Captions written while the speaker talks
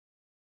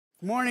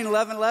Morning,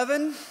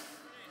 1111.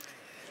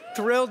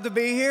 Thrilled to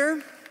be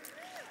here.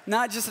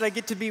 Not just that I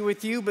get to be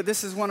with you, but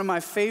this is one of my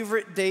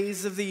favorite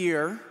days of the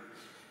year,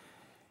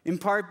 in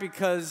part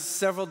because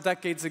several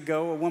decades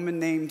ago, a woman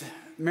named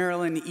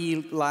Marilyn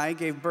Eli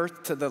gave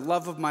birth to the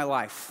love of my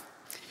life.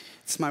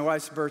 It's my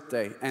wife's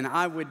birthday, and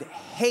I would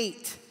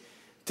hate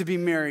to be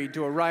married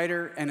to a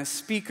writer and a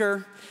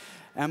speaker,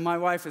 and my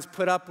wife has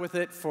put up with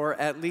it for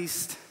at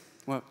least,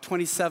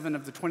 27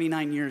 of the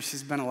 29 years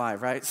she's been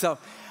alive, right? So,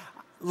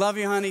 love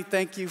you, honey.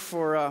 Thank you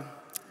for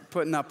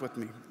putting up with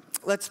me.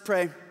 Let's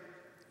pray.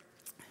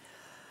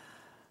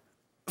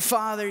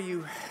 Father,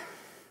 your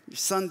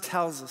son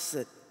tells us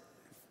that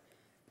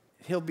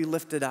he'll be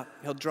lifted up.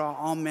 He'll draw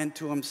all men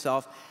to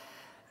himself.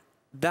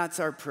 That's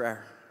our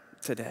prayer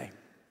today.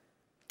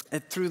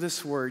 And through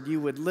this word,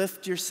 you would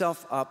lift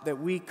yourself up, that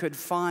we could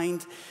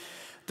find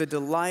the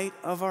delight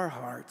of our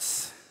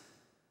hearts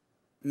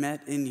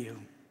met in you.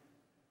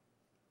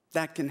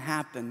 That can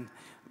happen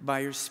by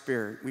your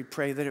Spirit. We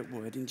pray that it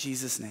would. In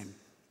Jesus' name,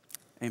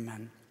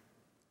 amen.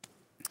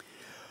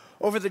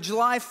 Over the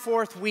July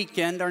 4th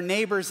weekend, our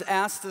neighbors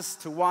asked us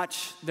to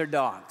watch their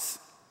dogs.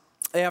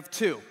 They have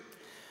two.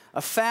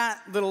 A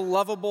fat, little,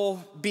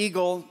 lovable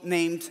beagle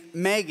named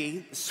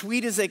Maggie,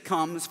 sweet as they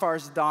come as far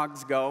as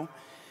dogs go,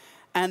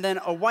 and then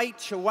a white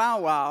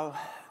Chihuahua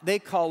they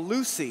call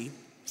Lucy.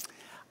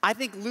 I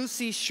think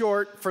Lucy's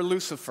short for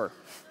Lucifer.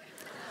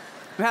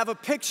 We have a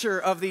picture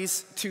of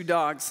these two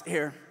dogs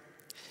here.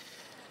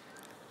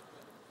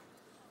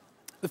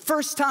 The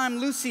first time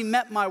Lucy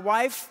met my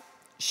wife,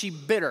 she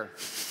bit her.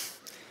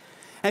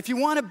 And if you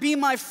want to be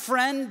my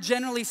friend,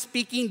 generally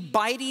speaking,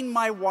 biting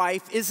my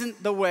wife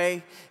isn't the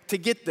way to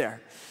get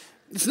there.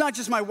 It's not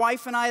just my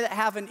wife and I that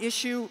have an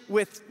issue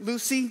with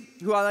Lucy,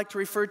 who I like to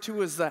refer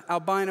to as the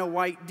albino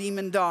white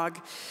demon dog.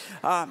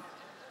 I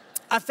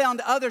found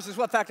others as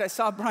well. In fact, I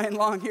saw Brian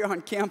Long here on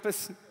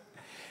campus.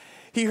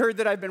 He heard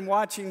that I'd been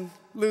watching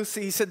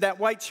Lucy. He said, "That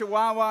white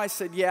Chihuahua?" I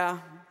said, "Yeah."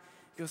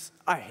 He goes,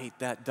 "I hate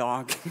that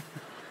dog."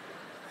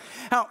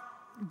 Now,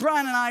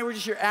 Brian and I were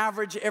just your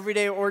average,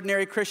 everyday,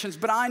 ordinary Christians,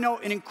 but I know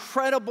an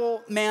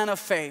incredible man of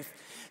faith.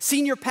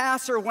 Senior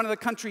pastor of one of the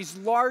country's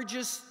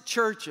largest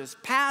churches,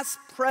 past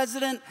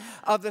president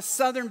of the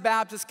Southern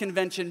Baptist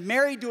Convention,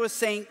 married to a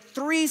saint,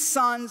 3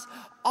 sons,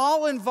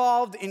 all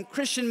involved in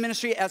Christian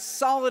ministry as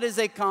solid as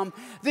they come.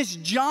 This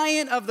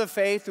giant of the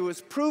faith, who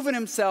has proven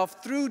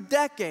himself through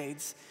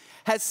decades,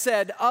 has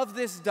said of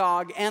this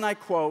dog, and I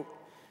quote,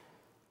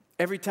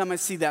 "Every time I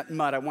see that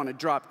mud, I want to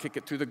drop kick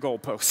it through the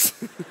goalposts."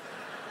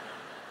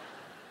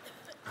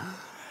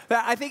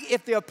 I think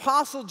if the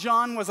Apostle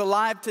John was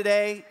alive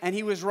today and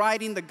he was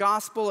writing the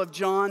Gospel of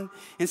John,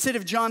 instead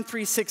of John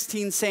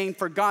 3:16 saying,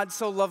 "For God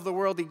so loved the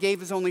world, he gave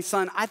his only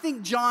son," I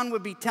think John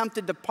would be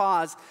tempted to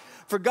pause.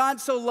 For God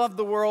so loved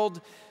the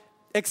world,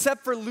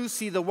 except for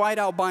Lucy, the white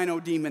albino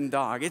demon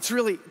dog. It's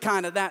really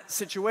kind of that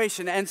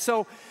situation. And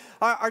so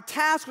our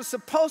task was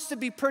supposed to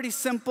be pretty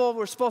simple.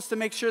 We're supposed to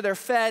make sure they're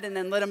fed and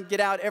then let them get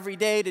out every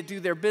day to do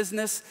their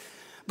business.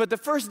 But the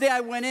first day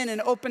I went in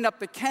and opened up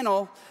the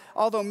kennel,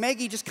 although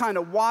Maggie just kind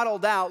of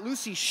waddled out,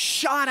 Lucy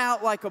shot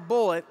out like a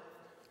bullet,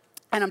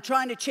 and I'm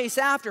trying to chase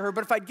after her,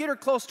 but if I'd get her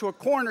close to a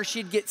corner,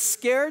 she'd get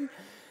scared,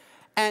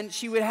 and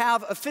she would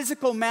have a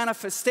physical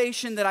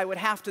manifestation that I would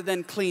have to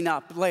then clean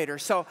up later.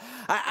 So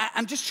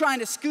I'm just trying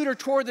to scoot her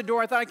toward the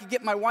door. I thought I could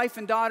get my wife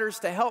and daughters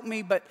to help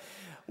me, but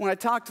when I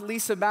talked to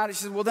Lisa about it,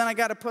 she said, "Well, then I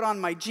got to put on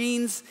my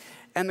jeans."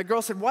 And the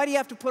girl said, "Why do you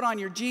have to put on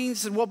your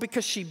jeans?" I said, "Well,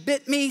 because she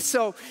bit me."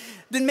 So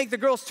didn't make the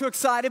girls too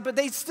excited, but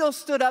they still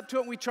stood up to it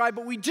and we tried,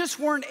 but we just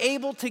weren't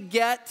able to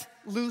get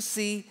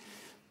Lucy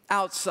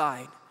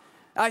outside.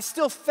 I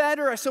still fed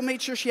her. I still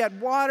made sure she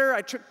had water.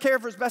 I took care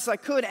of her as best I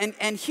could.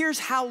 And here's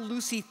how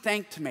Lucy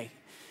thanked me.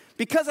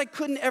 Because I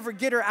couldn't ever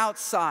get her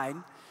outside,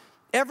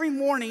 every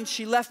morning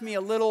she left me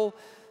a little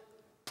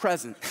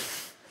present,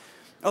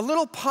 a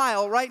little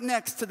pile right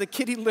next to the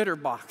kitty litter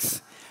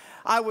box.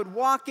 I would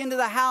walk into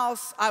the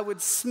house, I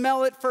would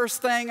smell it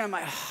first thing, I'm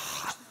like,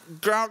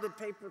 grab the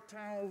paper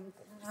towel.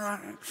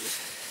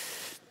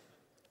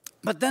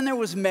 But then there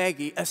was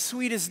Maggie, as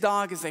sweet as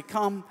dog as they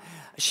come.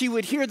 She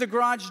would hear the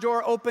garage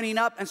door opening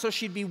up, and so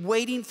she'd be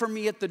waiting for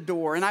me at the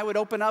door, and I would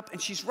open up,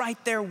 and she's right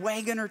there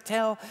wagging her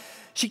tail.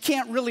 She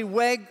can't really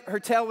wag her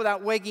tail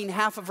without wagging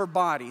half of her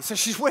body. So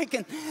she's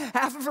wagging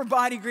half of her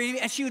body greeting me,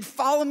 and she would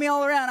follow me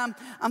all around.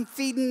 I'm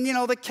feeding,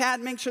 the cat,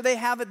 make sure they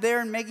have it there,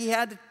 and Maggie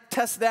had to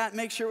test that,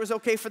 make sure it was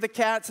okay for the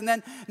cats, and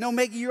then, "No,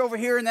 Maggie, you're over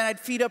here," and then I'd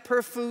feed up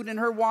her food and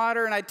her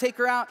water, and I'd take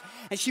her out,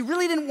 and she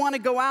really didn't want to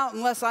go out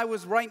unless I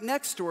was right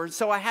next to her,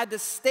 so I had to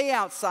stay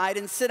outside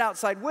and sit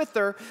outside with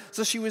her,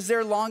 so she was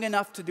there long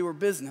enough to do her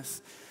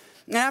business.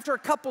 And after a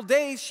couple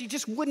days, she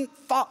just wouldn't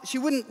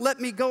let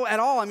me go at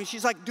all. I mean,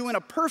 she's like doing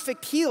a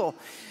perfect heel,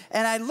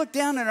 and I looked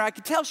down at her, I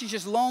could tell she's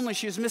just lonely,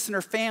 she was missing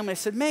her family. I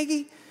said,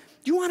 "Maggie,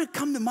 do you want to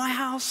come to my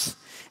house?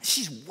 And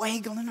she's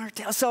waggling her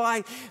tail. So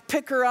I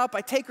pick her up,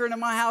 I take her into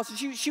my house.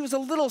 And she was a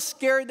little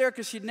scared there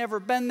because she'd never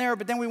been there,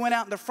 but then we went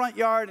out in the front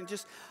yard and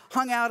just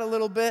hung out a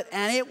little bit,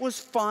 and it was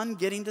fun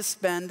getting to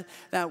spend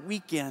that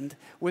weekend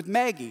with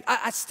Maggie.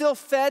 I still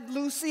fed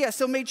Lucy. I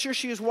still made sure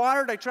she was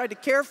watered. I tried to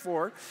care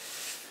for her.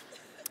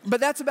 But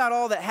that's about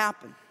all that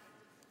happened.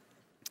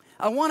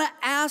 I want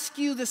to ask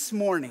you this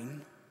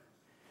morning,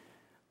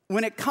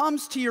 when it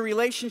comes to your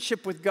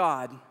relationship with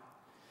God,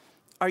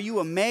 are you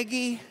a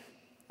Maggie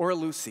or a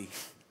Lucy?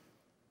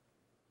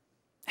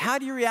 How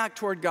do you react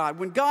toward God?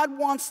 When God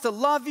wants to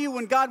love you,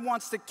 when God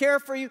wants to care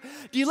for you,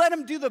 do you let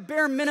him do the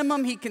bare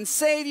minimum? He can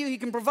save you, he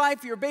can provide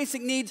for your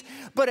basic needs,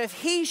 but if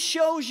he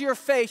shows your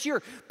face,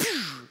 you're,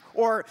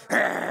 or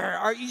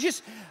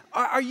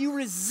are you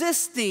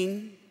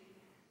resisting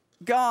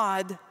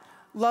God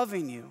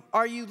loving you?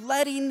 Are you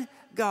letting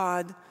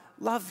God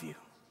love you?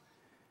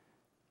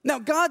 Now,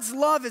 God's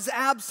love is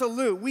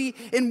absolute. We,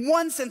 in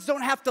one sense,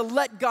 don't have to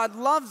let God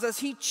love us.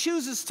 He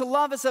chooses to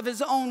love us of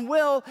his own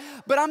will,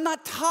 but I'm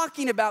not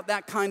talking about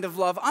that kind of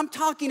love. I'm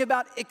talking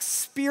about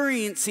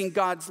experiencing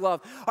God's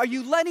love. Are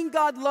you letting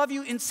God love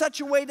you in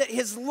such a way that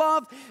his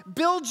love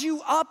builds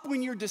you up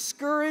when you're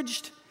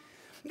discouraged?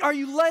 Are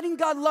you letting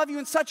God love you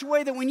in such a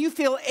way that when you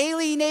feel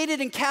alienated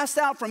and cast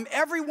out from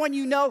everyone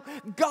you know,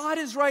 God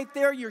is right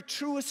there, your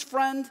truest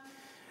friend?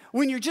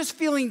 When you're just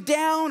feeling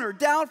down or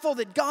doubtful,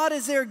 that God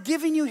is there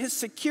giving you his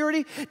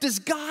security? Does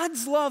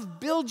God's love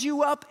build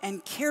you up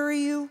and carry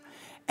you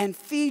and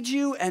feed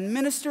you and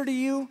minister to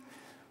you?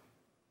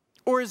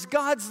 Or is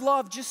God's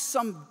love just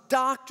some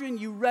doctrine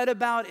you read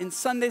about in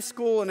Sunday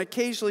school and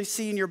occasionally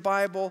see in your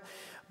Bible,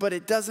 but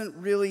it doesn't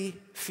really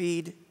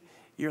feed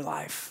your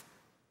life?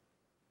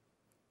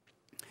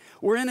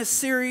 We're in a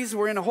series,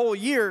 we're in a whole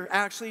year,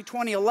 actually,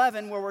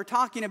 2011, where we're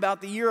talking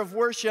about the year of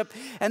worship.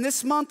 And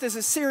this month is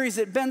a series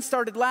that Ben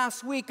started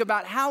last week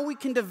about how we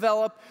can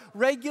develop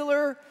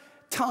regular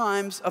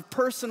times of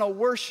personal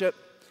worship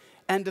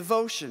and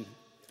devotion.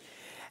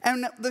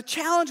 And the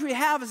challenge we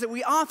have is that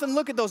we often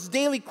look at those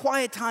daily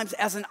quiet times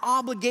as an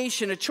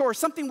obligation, a chore,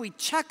 something we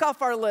check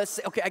off our list,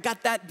 say, okay, I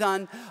got that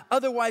done,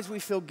 otherwise we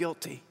feel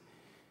guilty.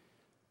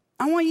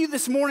 I want you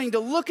this morning to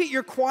look at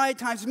your quiet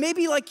times,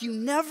 maybe like you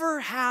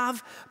never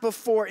have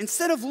before.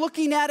 Instead of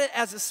looking at it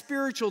as a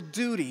spiritual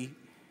duty,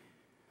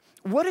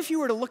 what if you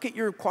were to look at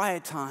your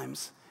quiet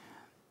times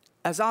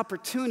as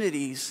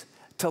opportunities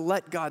to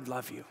let God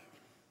love you?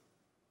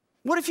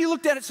 What if you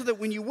looked at it so that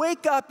when you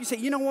wake up, you say,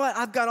 you know what,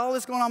 I've got all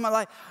this going on in my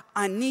life.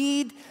 I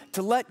need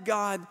to let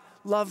God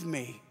love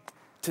me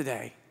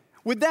today.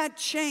 Would that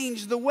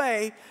change the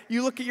way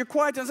you look at your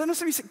quiet times? I know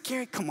somebody said,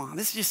 Gary, come on,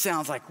 this just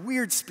sounds like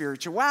weird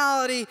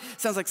spirituality.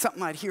 Sounds like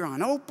something I'd hear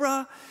on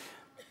Oprah.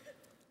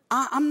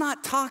 I'm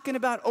not talking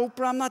about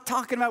Oprah. I'm not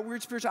talking about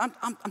weird spirituality.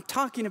 I'm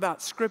talking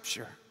about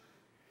Scripture.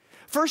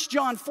 1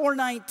 John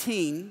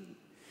 4:19,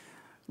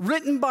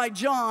 written by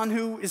John,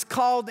 who is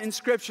called in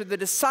Scripture the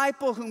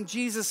disciple whom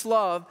Jesus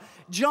loved.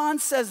 John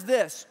says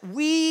this: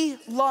 we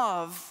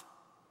love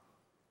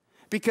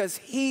because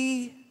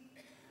he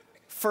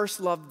first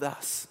loved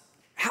us.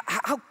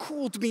 How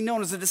cool to be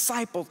known as a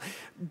disciple,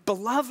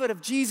 beloved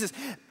of Jesus.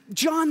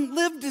 John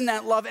lived in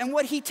that love, and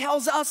what he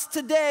tells us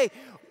today,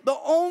 the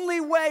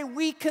only way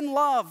we can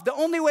love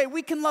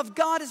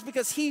God is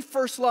because he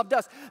first loved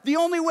us. The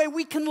only way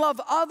we can love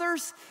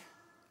others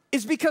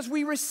is because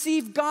we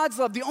receive God's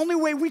love. The only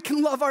way we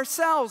can love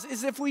ourselves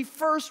is if we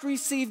first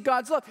receive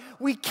God's love.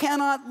 We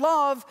cannot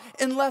love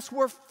unless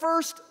we're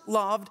first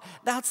loved.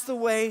 That's the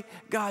way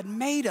God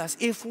made us.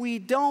 If we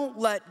don't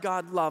let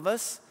God love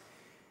us,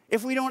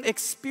 if we don't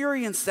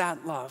experience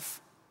that love,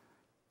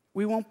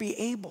 we won't be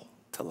able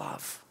to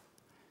love.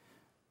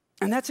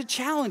 And that's a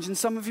challenge in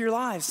some of your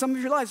lives. Some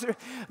of your lives,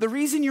 the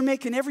reason you're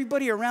making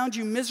everybody around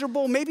you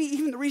miserable, maybe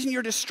even the reason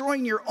you're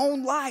destroying your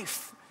own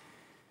life,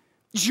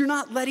 is you're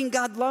not letting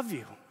God love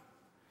you.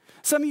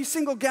 Some of you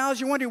single gals,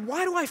 you're wondering,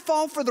 why do I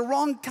fall for the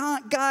wrong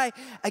guy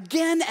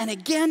again and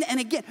again and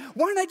again?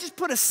 Why don't I just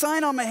put a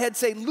sign on my head,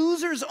 say,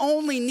 losers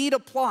only need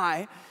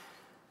apply,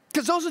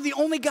 because those are the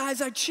only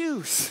guys I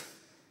choose.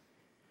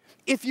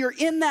 If you're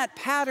in that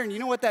pattern, you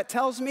know what that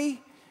tells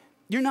me?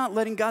 You're not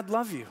letting God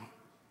love you.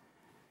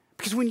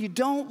 Because when you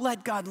don't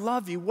let God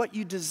love you, what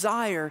you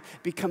desire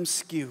becomes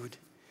skewed.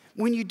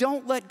 When you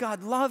don't let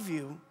God love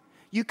you,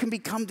 you can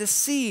become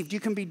deceived.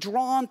 You can be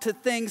drawn to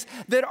things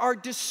that are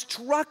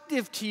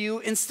destructive to you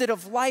instead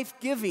of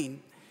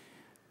life-giving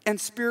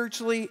and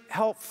spiritually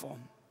helpful.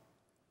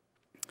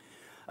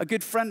 A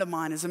good friend of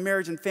mine is a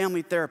marriage and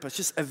family therapist,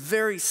 just a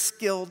very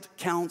skilled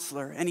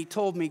counselor. And he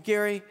told me,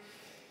 Gary,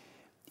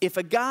 if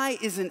a guy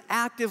isn't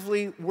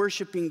actively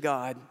worshiping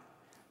God,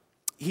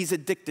 he's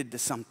addicted to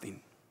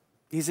something.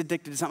 He's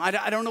addicted to something.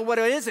 I don't know what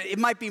it is. It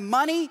might be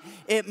money.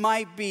 It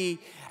might be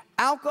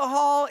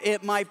alcohol.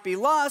 It might be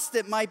lust.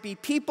 It might be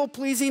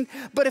people-pleasing.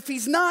 But if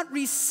he's not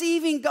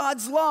receiving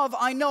God's love,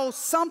 I know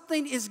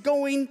something is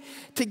going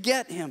to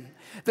get him.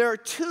 There are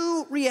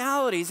two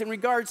realities in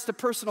regards to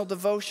personal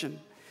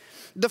devotion.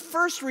 The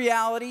first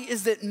reality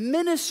is that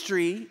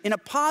ministry, in a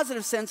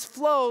positive sense,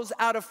 flows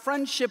out of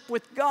friendship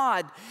with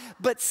God,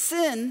 but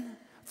sin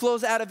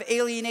flows out of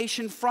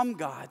alienation from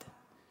God.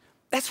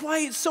 That's why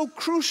it's so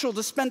crucial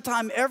to spend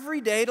time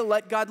every day to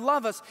let God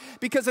love us,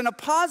 because in a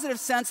positive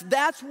sense,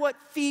 that's what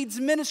feeds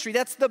ministry.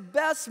 That's the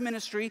best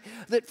ministry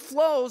that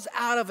flows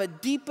out of a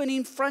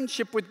deepening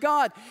friendship with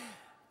God.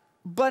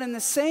 But in the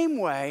same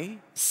way,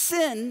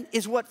 sin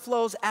is what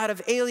flows out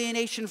of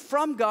alienation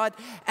from God,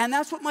 and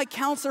that's what my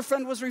counselor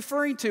friend was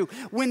referring to.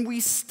 When we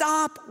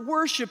stop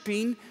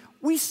worshiping,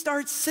 we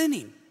start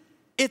sinning.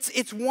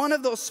 It's one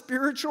of those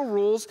spiritual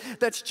rules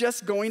that's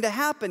just going to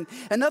happen.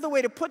 Another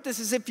way to put this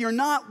is if you're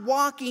not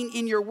walking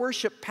in your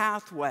worship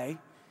pathway,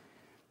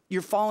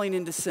 you're falling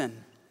into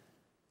sin.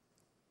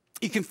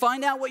 You can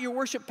find out what your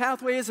worship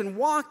pathway is and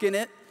walk in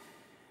it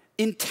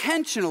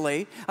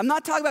intentionally. I'm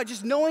not talking about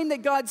just knowing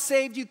that God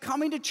saved you,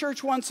 coming to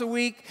church once a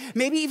week,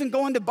 maybe even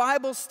going to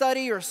Bible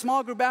study or a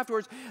small group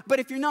afterwards. But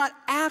if you're not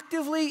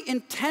actively,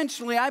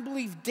 intentionally, I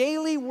believe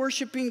daily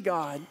worshiping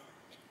God,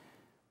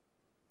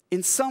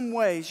 in some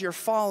ways, you're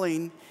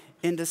falling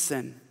into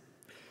sin.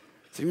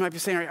 So you might be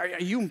saying, are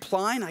you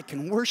implying I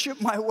can worship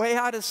my way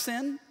out of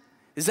sin?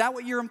 Is that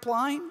what you're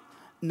implying?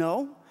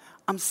 No,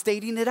 I'm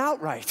stating it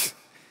outright.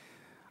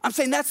 I'm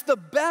saying that's the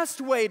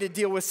best way to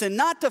deal with sin,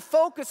 not to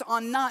focus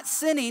on not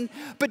sinning,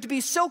 but to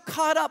be so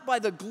caught up by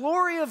the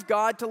glory of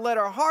God to let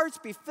our hearts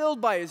be filled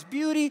by His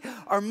beauty,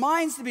 our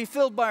minds to be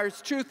filled by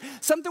His truth,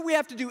 something we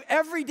have to do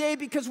every day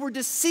because we're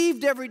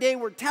deceived every day,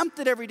 we're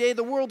tempted every day,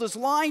 the world is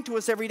lying to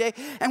us every day.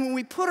 And when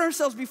we put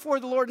ourselves before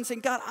the Lord and say,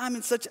 God, I'm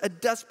in such a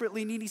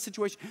desperately needy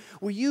situation,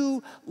 will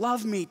you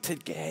love me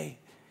today?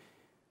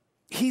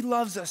 He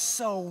loves us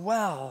so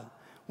well.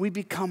 We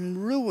become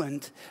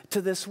ruined to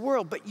this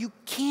world. But you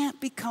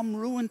can't become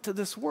ruined to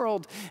this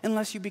world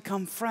unless you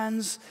become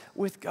friends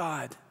with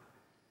God.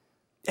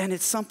 And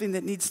it's something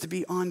that needs to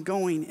be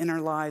ongoing in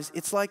our lives.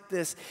 It's like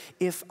this.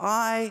 If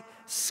I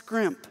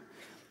scrimp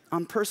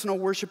on personal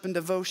worship and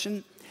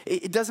devotion,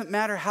 it doesn't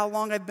matter how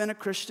long I've been a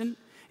Christian.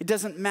 It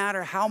doesn't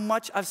matter how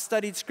much I've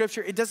studied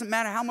Scripture. It doesn't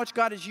matter how much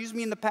God has used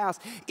me in the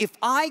past. If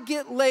I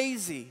get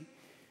lazy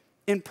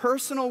in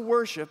personal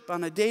worship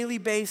on a daily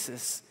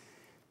basis,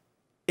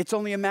 it's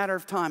only a matter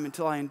of time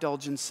until I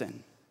indulge in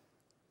sin.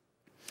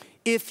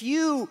 If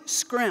you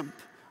scrimp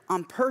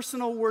on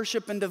personal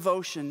worship and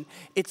devotion,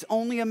 it's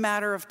only a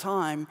matter of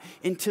time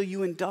until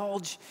you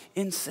indulge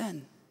in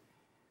sin.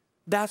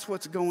 That's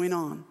what's going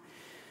on.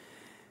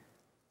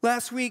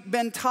 Last week,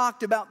 Ben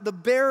talked about the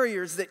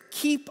barriers that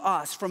keep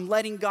us from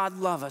letting God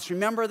love us.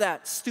 Remember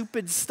that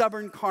stupid,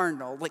 stubborn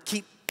cardinal that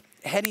keep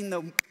hitting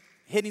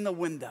the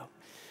window.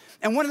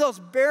 And one of those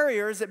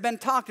barriers that Ben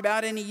talked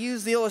about, and he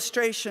used the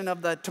illustration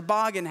of the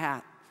toboggan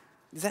hat.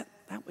 Is that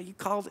what you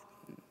called it?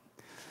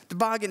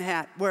 Toboggan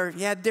hat, where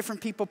he had different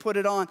people put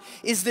it on,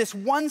 is this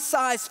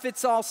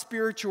one-size-fits-all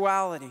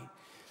spirituality.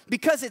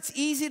 Because it's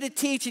easy to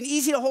teach and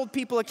easy to hold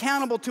people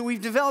accountable to,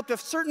 we've developed a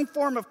certain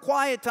form of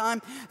quiet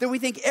time that we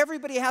think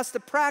everybody has to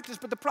practice.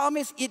 But the problem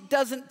is it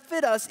doesn't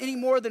fit us any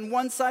more than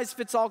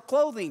one-size-fits-all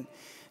clothing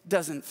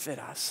doesn't fit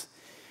us.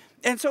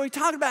 And so he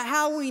talked about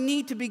how we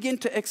need to begin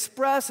to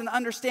express and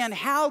understand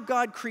how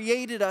God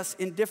created us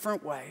in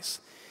different ways.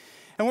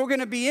 And we're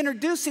going to be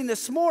introducing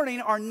this morning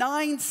our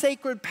 9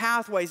 sacred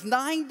pathways,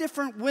 9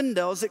 different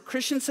windows that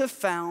Christians have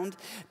found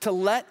to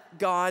let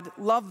God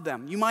love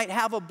them. You might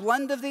have a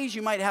blend of these,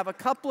 you might have a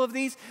couple of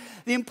these.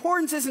 The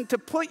importance isn't to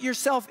put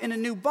yourself in a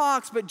new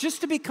box, but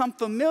just to become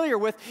familiar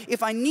with,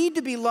 if I need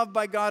to be loved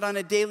by God on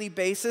a daily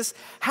basis,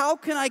 how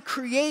can I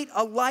create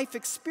a life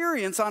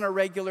experience on a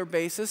regular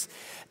basis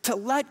to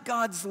let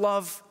God's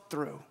love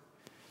through?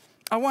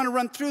 I want to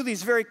run through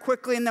these very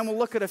quickly, and then we'll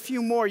look at a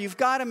few more. You've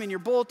got them in your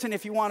bulletin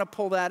if you want to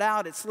pull that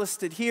out. It's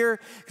listed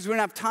here because we don't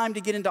have time to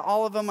get into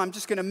all of them. I'm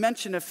just going to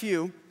mention a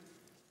few.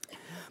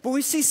 But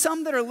we see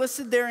some that are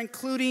listed there,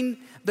 including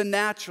the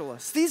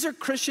naturalists. These are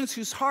Christians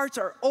whose hearts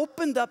are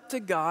opened up to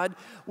God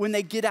when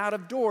they get out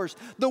of doors.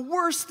 The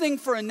worst thing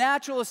for a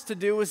naturalist to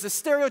do is the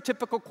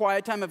stereotypical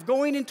quiet time of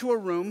going into a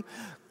room,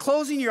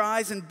 closing your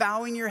eyes and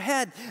bowing your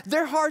head.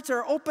 Their hearts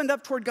are opened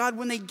up toward God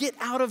when they get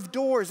out of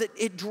doors.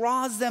 It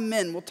draws them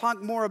in. We'll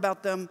talk more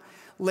about them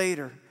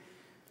later.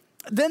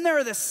 Then there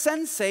are the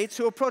sensates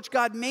who approach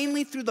God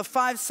mainly through the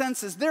 5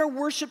 senses. Their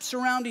worship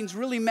surroundings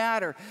really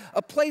matter.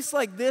 A place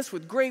like this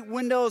with great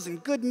windows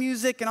and good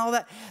music and all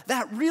that,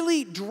 that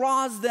really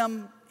draws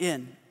them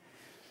in.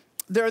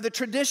 There are the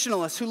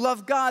traditionalists who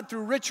love God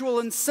through ritual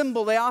and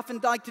symbol. They often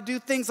like to do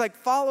things like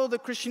follow the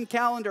Christian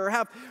calendar or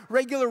have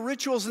regular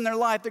rituals in their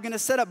life. They're going to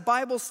set up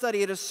Bible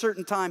study at a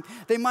certain time.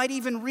 They might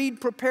even read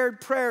prepared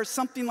prayers,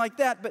 something like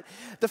that. But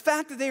the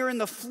fact that they are in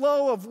the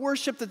flow of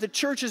worship that the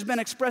church has been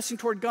expressing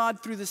toward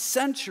God through the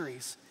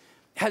centuries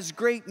has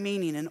great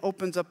meaning and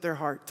opens up their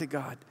heart to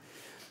God.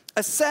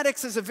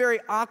 Ascetics is a very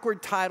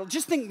awkward title.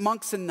 Just think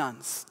monks and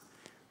nuns.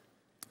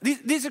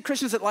 These are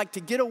Christians that like to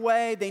get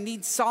away. They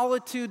need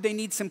solitude. They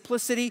need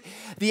simplicity.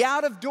 The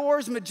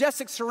out-of-doors,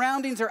 majestic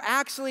surroundings are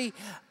actually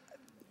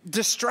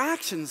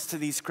distractions to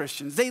these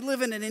Christians. They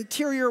live in an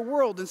interior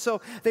world, and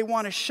so they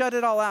want to shut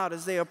it all out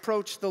as they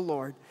approach the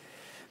Lord.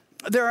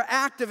 There are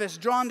activists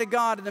drawn to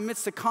God in the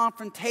midst of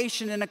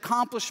confrontation and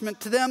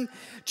accomplishment. To them,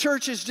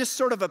 church is just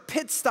sort of a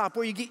pit stop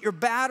where you get your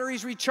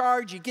batteries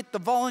recharged, you get the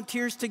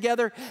volunteers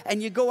together,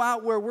 and you go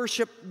out where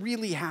worship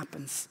really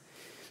happens.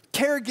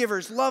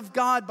 Caregivers love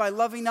God by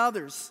loving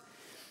others.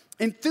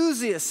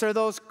 Enthusiasts are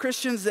those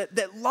Christians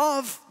that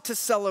love to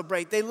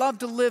celebrate. They love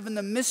to live in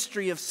the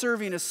mystery of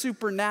serving a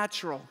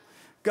supernatural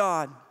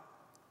God.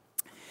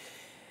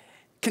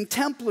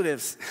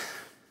 Contemplatives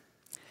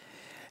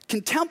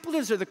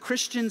are the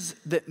Christians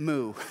that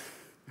moo.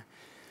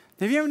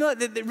 Have you ever noticed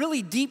that they're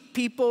really deep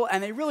people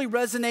and they really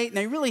resonate and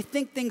they really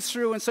think things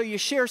through, and so you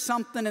share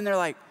something and they're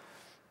like,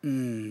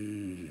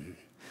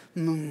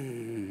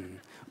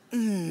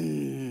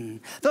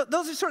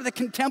 Those are sort of the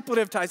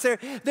contemplative types.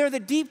 They're the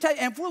deep type,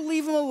 and if we'll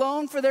leave them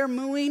alone for their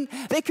mooing,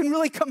 they can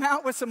really come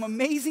out with some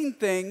amazing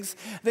things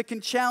that can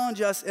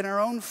challenge us in our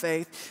own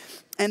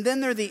faith. And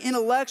then they're the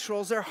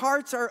intellectuals. Their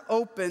hearts are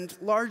opened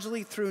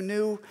largely through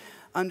new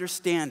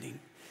understanding.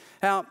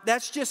 Now,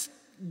 that's just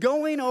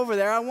going over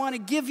there. I want to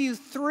give you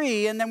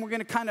three, and then we're going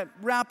to kind of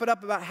wrap it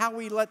up about how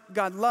we let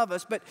God love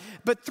us. But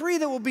three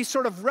that will be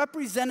sort of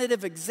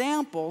representative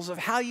examples of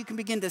how you can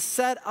begin to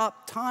set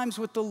up times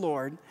with the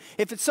Lord.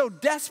 If it's so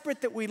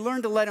desperate that we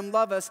learn to let Him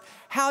love us,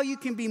 how you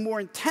can be more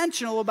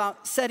intentional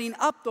about setting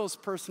up those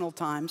personal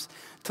times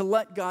to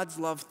let God's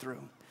love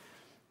through.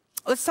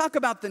 Let's talk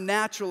about the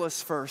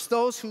naturalists first,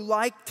 those who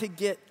like to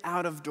get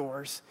out of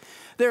doors.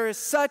 There is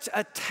such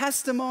a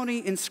testimony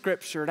in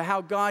Scripture to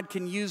how God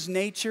can use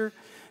nature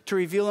to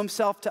reveal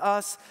Himself to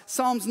us.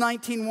 Psalms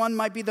 19:1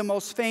 might be the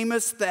most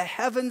famous. The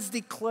heavens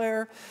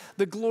declare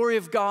the glory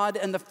of God,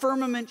 and the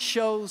firmament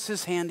shows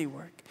His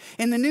handiwork.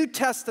 In the New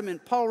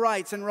Testament, Paul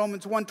writes in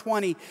Romans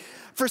 1:20,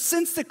 "For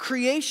since the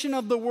creation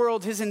of the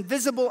world, His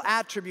invisible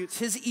attributes,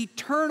 His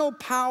eternal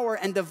power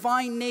and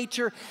divine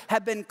nature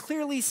have been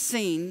clearly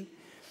seen,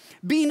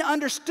 being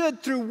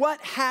understood through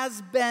what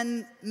has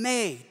been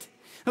made."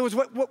 In other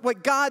words,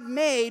 what God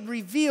made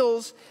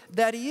reveals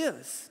that He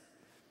is.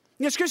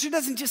 You know, Scripture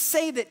doesn't just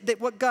say that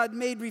what God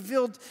made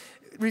reveals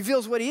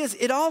what He is.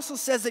 It also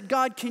says that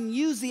God can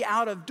use the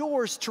out of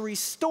doors to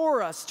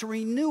restore us, to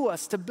renew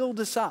us, to build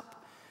us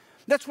up.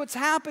 That's what's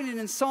happening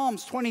in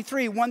Psalms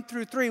 23, 1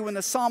 through 3, when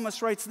the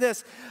psalmist writes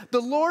this: "The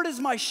Lord is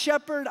my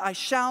shepherd, I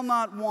shall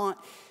not want.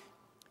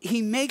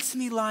 He makes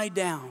me lie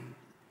down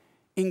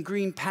in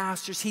green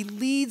pastures. He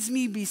leads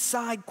me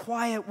beside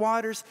quiet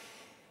waters.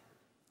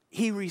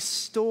 He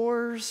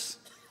restores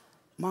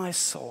my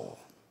soul."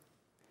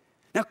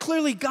 Now,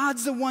 clearly,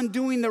 God's the one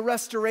doing the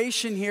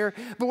restoration here,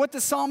 but what the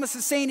psalmist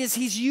is saying is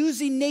He's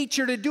using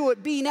nature to do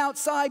it. Being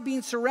outside,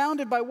 being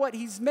surrounded by what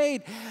He's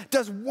made,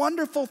 does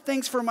wonderful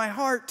things for my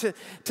heart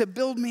to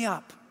build me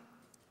up.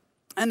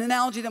 An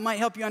analogy that might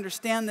help you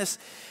understand this: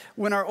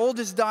 when our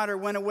oldest daughter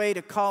went away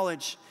to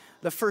college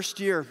the first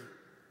year,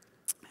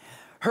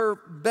 her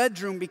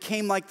bedroom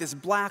became like this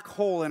black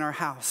hole in our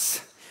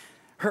house.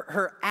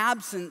 Her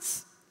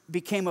absence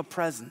became a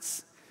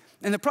presence.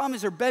 And the problem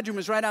is her bedroom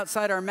is right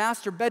outside our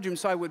master bedroom,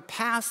 so I would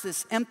pass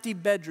this empty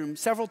bedroom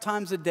several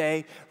times a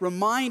day,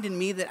 reminding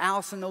me that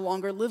Allison no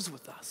longer lives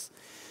with us.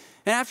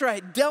 And after I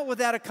had dealt with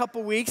that a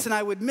couple weeks, and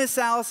I would miss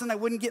Allison, I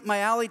wouldn't get my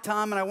alley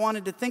time, and I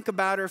wanted to think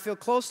about her, feel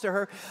close to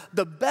her,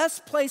 the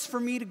best place for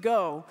me to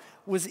go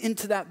was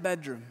into that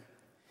bedroom.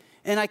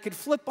 And I could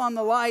flip on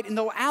the light, and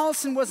though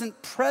Allison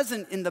wasn't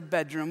present in the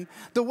bedroom,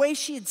 the way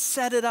she had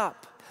set it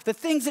up, the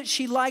things that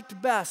she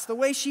liked best, the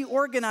way she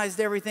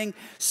organized everything,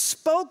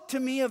 spoke to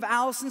me of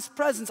Allison's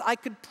presence. I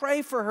could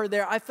pray for her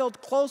there. I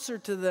felt closer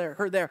to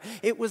her there.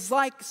 It was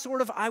like sort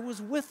of I was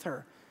with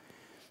her.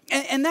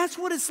 And that's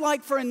what it's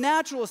like for a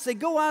naturalist. They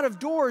go out of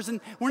doors,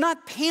 and we're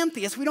not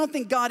pantheists. We don't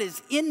think God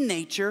is in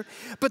nature.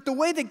 But the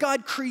way that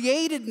God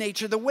created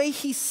nature, the way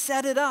He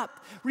set it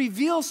up,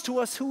 reveals to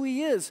us who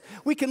He is.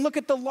 We can look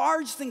at the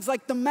large things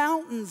like the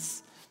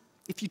mountains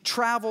if you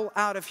travel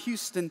out of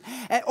Houston.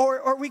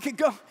 Or we could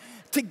go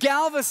to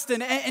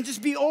Galveston and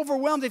just be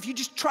overwhelmed if you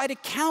just try to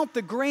count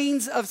the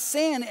grains of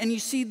sand and you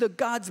see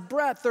God's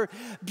breadth or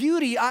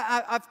beauty.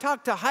 I've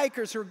talked to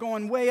hikers who are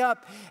going way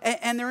up,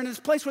 and they're in this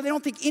place where they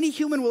don't think any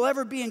human will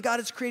ever be, and God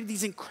has created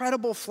these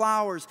incredible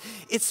flowers.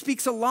 It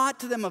speaks a lot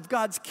to them of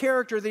God's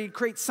character, that He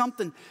creates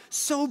something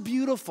so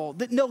beautiful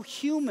that no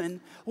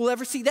human will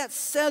ever see. That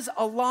says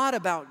a lot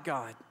about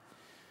God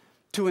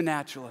to a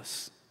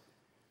naturalist.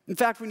 In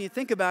fact, when you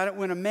think about it,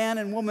 when a man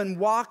and woman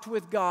walked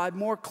with God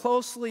more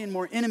closely and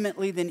more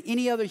intimately than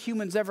any other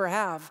humans ever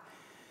have,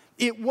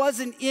 it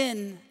wasn't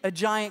in a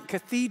giant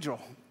cathedral.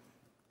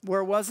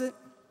 Where was it?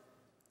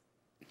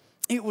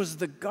 It was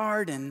the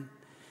Garden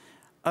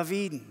of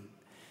Eden.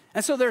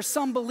 And so there are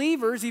some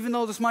believers, even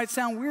though this might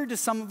sound weird to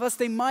some of us,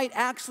 they might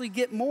actually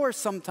get more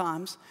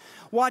sometimes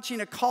watching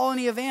a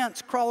colony of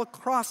ants crawl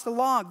across the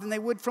log than they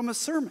would from a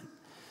sermon.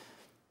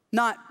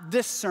 Not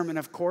this sermon,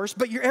 of course,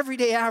 but your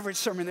everyday average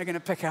sermon, they're going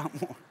to pick out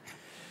more.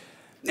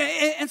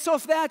 And so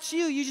if that's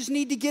you, you just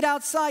need to get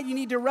outside. You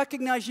need to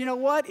recognize, you know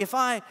what? If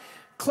I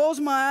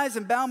close my eyes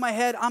and bow my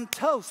head, I'm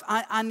toast.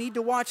 I need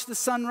to watch the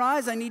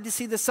sunrise. I need to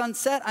see the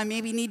sunset. I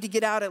maybe need to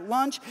get out at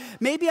lunch.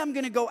 Maybe I'm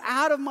going to go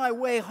out of my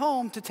way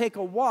home to take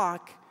a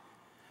walk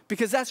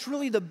because that's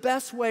really the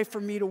best way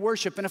for me to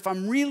worship. And if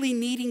I'm really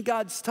needing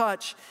God's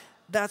touch,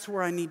 that's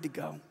where I need to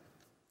go.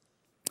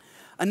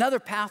 Another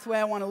pathway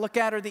I want to look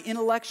at are the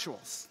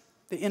intellectuals.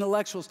 The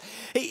intellectuals.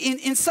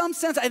 In some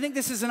sense, I think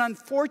this is an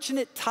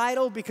unfortunate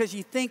title because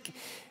you think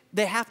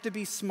they have to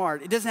be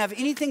smart. It doesn't have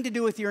anything to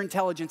do with your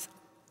intelligence.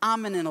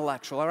 I'm an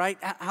intellectual, all right?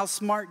 How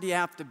smart do you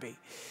have to be?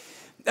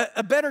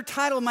 A better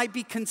title might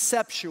be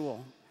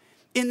conceptual.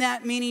 In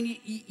that meaning,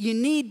 you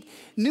need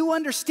new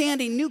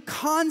understanding, new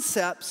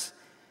concepts,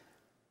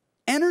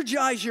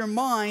 energize your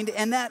mind,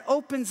 and that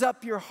opens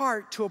up your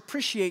heart to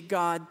appreciate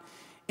God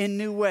in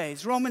new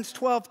ways. Romans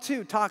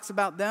 12:2 talks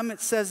about them.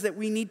 It says that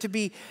we need to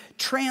be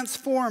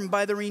transformed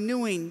by the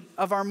renewing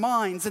of our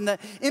minds. And the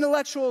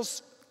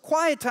intellectuals'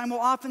 quiet time will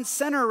often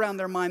center around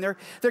their mind.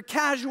 Their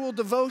casual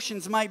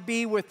devotions might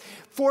be with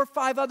 4 or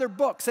 5 other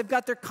books. They've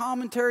got their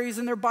commentaries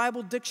and their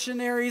Bible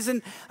dictionaries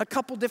and a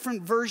couple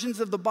different versions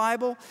of the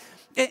Bible.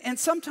 And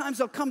sometimes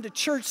they'll come to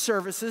church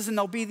services and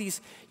there'll be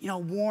these,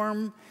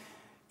 warm,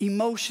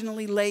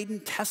 emotionally laden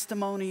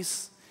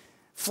testimonies,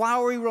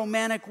 flowery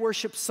romantic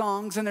worship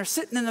songs, and they're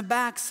sitting in the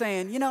back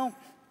saying,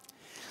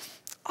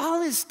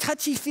 all this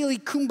touchy-feely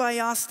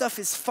kumbaya stuff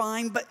is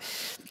fine, but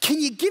can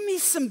you give me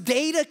some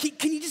data?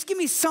 Can you just give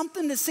me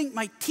something to sink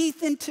my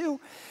teeth into?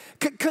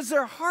 Because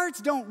their hearts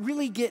don't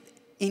really get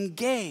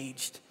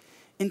engaged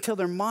until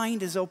their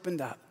mind is opened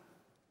up.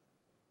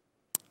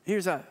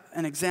 Here's an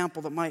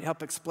example that might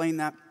help explain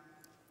that.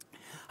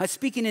 I was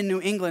speaking in New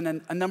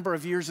England a number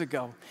of years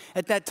ago.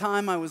 At that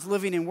time, I was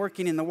living and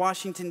working in the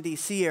Washington,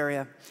 D.C.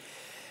 area.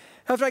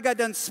 After I got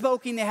done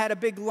smoking, they had a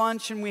big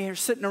lunch, and we were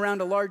sitting around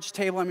a large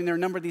table. I mean, there are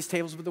a number of these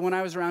tables, but the one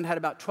I was around had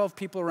about 12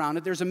 people around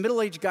it. There's a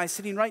middle-aged guy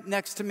sitting right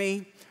next to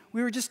me.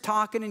 We were just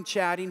talking and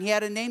chatting. He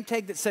had a name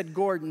tag that said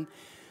Gordon,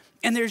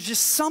 and there's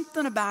just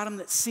something about him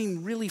that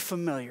seemed really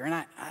familiar,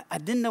 and I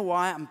didn't know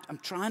why. I'm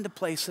trying to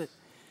place it.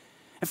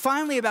 And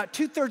finally, about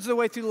 2/3 of the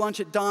way through lunch,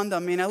 it dawned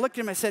on me, and I looked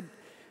at him, I said,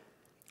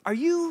 "Are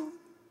you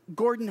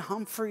Gordon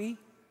Humphrey,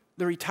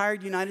 the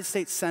retired United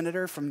States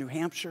Senator from New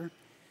Hampshire?"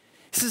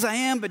 He says, "I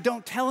am, but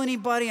don't tell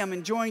anybody. I'm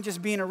enjoying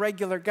just being a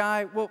regular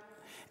guy." Well,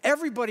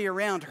 everybody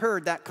around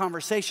heard that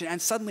conversation,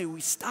 and suddenly we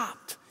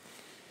stopped.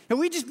 And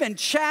we'd just been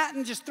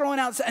chatting, just throwing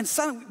out, and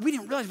suddenly we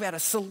didn't realize we had a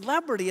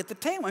celebrity at the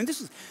table. I mean, this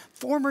was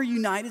former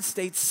United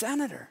States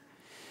Senator.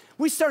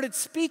 We started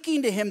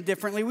speaking to him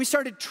differently. We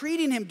started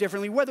treating him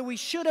differently. Whether we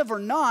should have or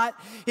not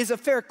is a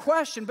fair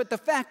question, but the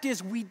fact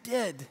is we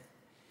did.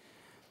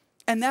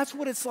 And that's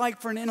what it's like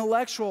for an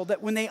intellectual,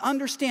 that when they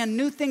understand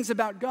new things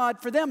about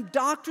God, for them,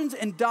 doctrines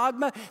and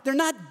dogma, they're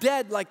not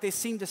dead like they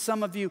seem to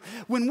some of you.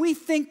 When we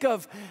think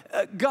of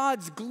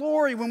God's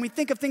glory, when we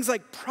think of things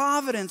like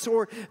providence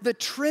or the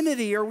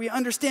Trinity, or we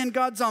understand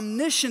God's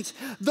omniscience,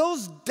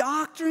 those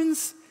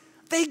doctrines,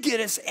 they get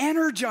us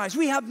energized.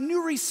 We have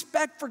new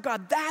respect for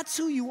God. That's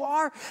who you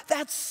are.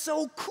 That's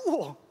so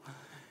cool.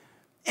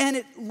 And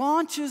it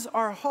launches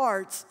our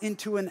hearts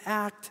into an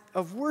act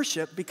of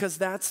worship because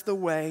that's the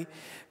way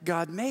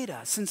God made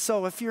us. And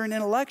so if you're an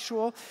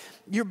intellectual,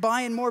 you're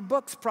buying more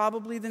books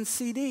probably than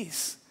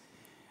CDs.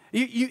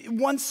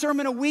 One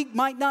sermon a week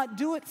might not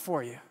do it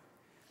for you.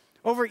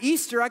 Over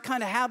Easter, I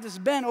kind of have this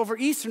bent. Over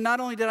Easter, not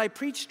only did I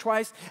preach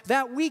twice,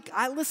 that week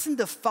I listened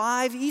to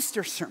 5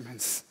 Easter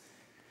sermons.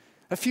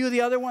 A few of the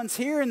other ones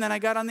here, and then I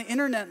got on the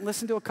internet and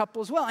listened to a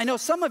couple as well. I know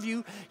some of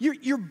you,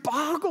 you're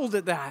boggled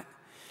at that.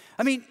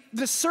 I mean,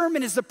 the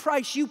sermon is the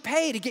price you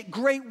pay to get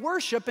great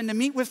worship and to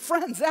meet with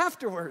friends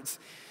afterwards.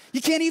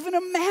 You can't even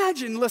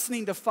imagine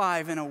listening to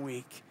 5 in a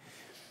week.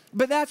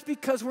 But that's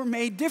because we're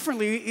made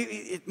differently.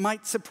 It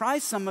might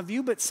surprise some of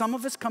you, but some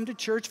of us come to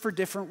church for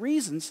different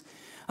reasons.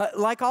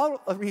 Like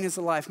all arenas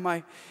of life,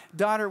 my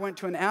daughter went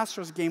to an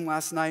Astros game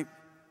last night,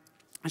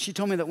 and she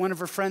told me that one of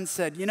her friends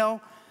said,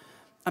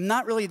 "I'm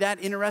not really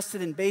that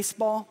interested in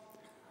baseball,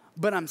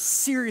 but I'm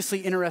seriously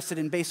interested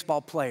in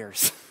baseball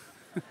players."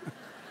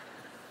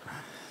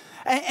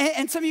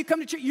 And some of you come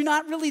to church, you're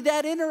not really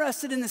that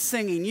interested in the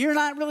singing. You're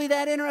not really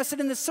that interested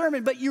in the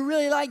sermon, but you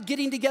really like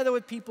getting together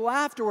with people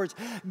afterwards.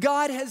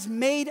 God has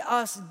made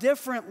us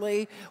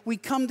differently. We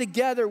come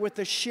together with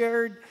a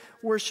shared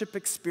worship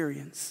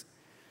experience.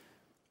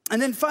 And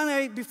then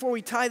finally, before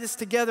we tie this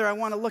together, I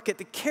want to look at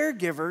the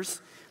caregivers,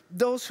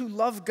 those who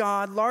love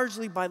God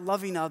largely by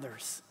loving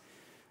others.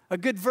 A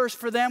good verse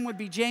for them would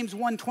be James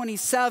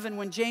 1:27,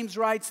 when James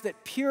writes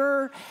that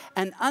pure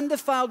and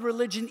undefiled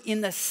religion in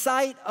the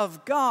sight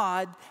of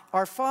God,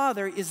 our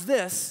Father, is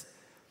this: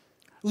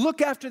 look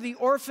after the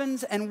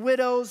orphans and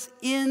widows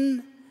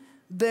in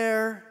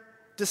their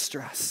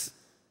distress.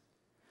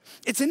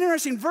 It's an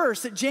interesting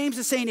verse that James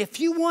is saying, if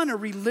you want a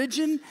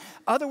religion, in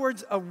other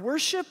words, a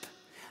worship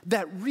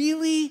that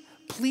really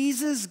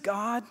pleases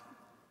God,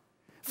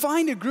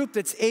 find a group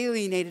that's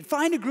alienated.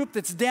 Find a group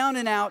that's down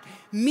and out.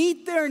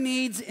 Meet their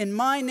needs in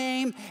my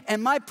name,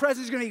 and my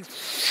presence is going to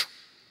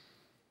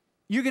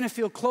be, You're going to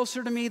feel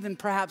closer to me than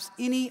perhaps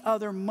any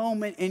other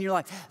moment in your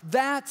life.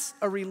 That's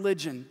a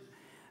religion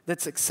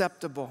that's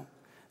acceptable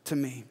to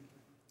me.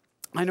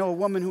 I know a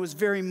woman who was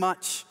very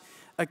much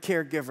a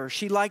caregiver.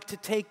 She liked to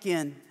take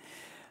in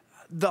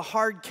the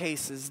hard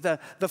cases, the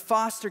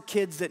foster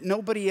kids that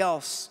nobody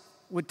else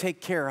would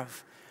take care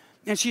of.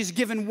 And she's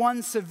given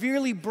one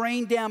severely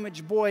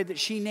brain-damaged boy that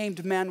she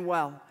named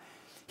Manuel.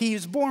 He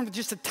was born with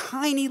just a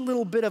tiny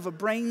little bit of a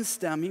brain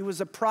stem. He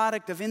was a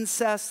product of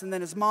incest, and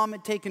then his mom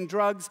had taken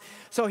drugs.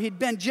 So he'd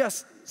been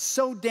just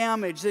so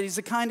damaged that he's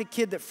the kind of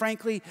kid that,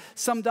 frankly,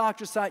 some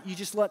doctors thought, you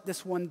just let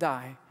this one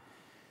die.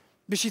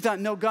 But she thought,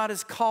 no, God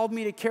has called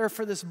me to care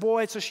for this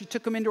boy. So she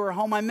took him into her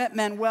home. I met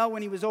Manuel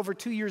when he was over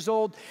 2 years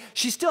old.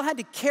 She still had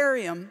to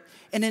carry him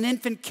in an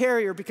infant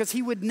carrier because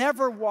he would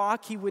never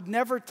walk, he would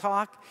never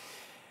talk.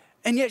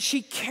 And yet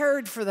she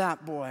cared for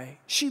that boy.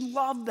 She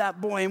loved that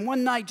boy. And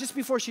one night, just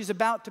before she's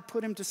about to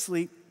put him to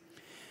sleep,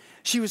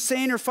 she was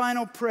saying her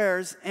final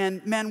prayers,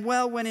 and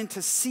Manuel went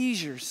into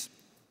seizures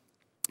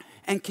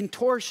and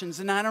contortions.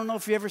 And I don't know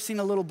if you've ever seen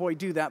a little boy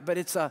do that, but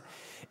it's a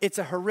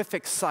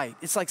horrific sight.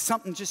 It's like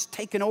something just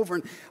taken over,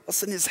 and all of a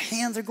sudden his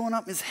hands are going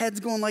up, his head's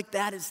going like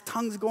that, his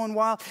tongue's going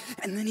wild,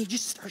 and then he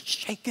just starts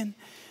shaking,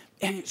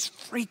 and it's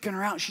freaking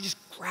her out. She just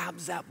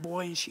grabs that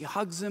boy, and she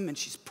hugs him, and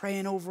she's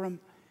praying over him.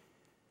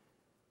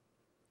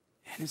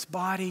 And his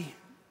body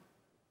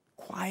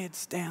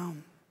quiets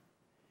down.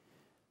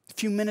 A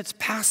few minutes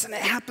pass, and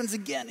it happens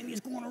again, and he's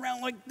going around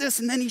like this,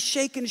 and then he's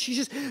shaking, and she's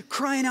just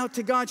crying out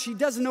to God. She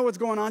doesn't know what's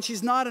going on.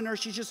 She's not a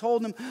nurse. She's just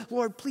holding him.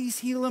 Lord, please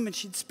heal him, and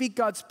she'd speak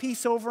God's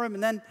peace over him,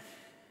 and then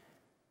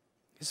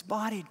his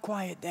body would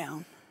quiet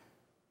down.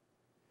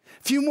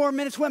 A few more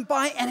minutes went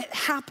by, and it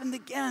happened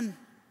again.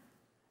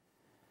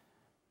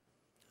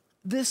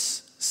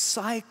 This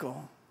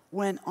cycle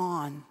went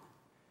on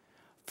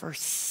for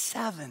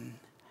 7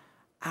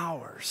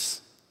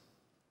 hours.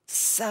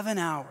 7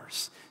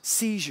 hours.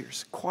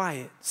 Seizures,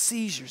 quiet.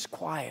 Seizures,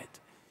 quiet.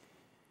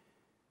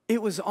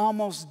 It was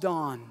almost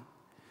dawn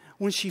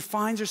when she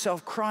finds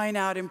herself crying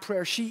out in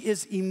prayer. She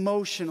is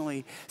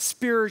emotionally,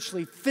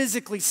 spiritually,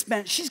 physically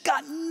spent. She's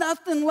got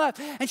nothing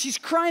left. And she's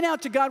crying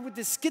out to God with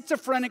this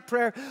schizophrenic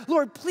prayer.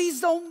 Lord,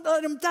 please don't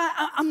let him die.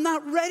 I'm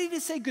not ready to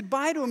say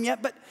goodbye to him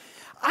yet, but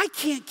I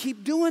can't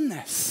keep doing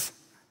this.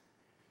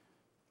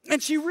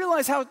 And she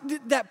realized how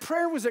that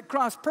prayer was at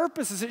cross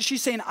purposes.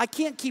 She's saying, I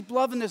can't keep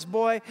loving this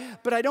boy,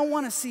 but I don't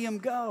want to see him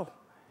go.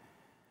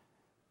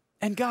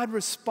 And God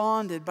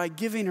responded by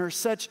giving her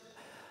such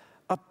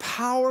a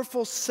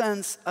powerful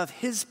sense of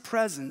his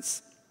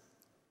presence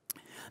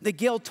that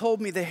Gail told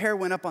me the hair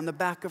went up on the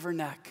back of her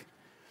neck.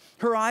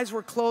 Her eyes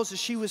were closed as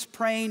she was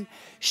praying.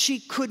 She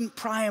couldn't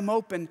pry them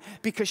open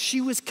because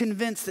she was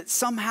convinced that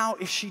somehow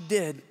if she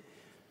did,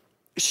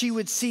 she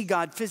would see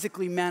God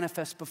physically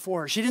manifest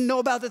before her. She didn't know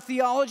about the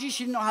theology.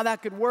 She didn't know how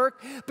that could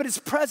work, but his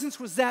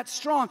presence was that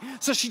strong.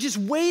 So she just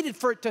waited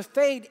for it to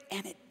fade,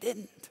 and it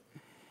didn't.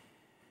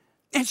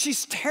 And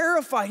she's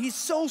terrified. He's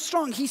so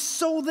strong. He's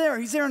so there.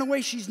 He's there in a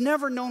way she's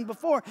never known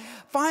before.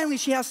 Finally,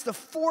 she has to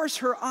force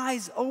her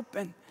eyes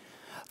open,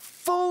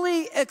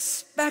 fully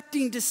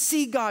expecting to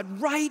see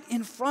God right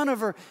in front of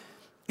her.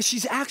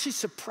 She's actually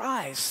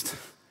surprised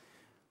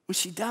when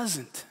she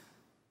doesn't.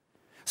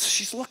 So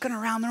she's looking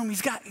around the room.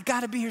 He's got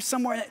to be here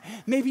somewhere.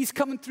 Maybe he's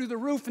coming through the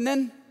roof. And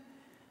then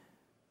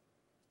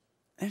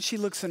she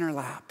looks in her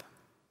lap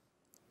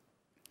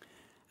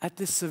at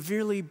this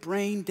severely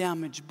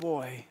brain-damaged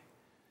boy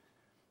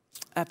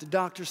that the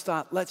doctors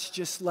thought, let's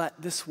just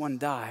let this one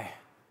die,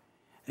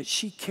 that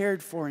she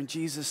cared for in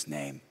Jesus'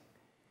 name.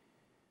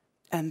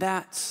 And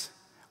that's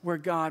where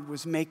God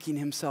was making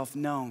himself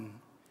known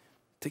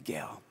to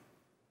Gail.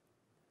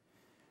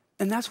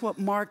 And that's what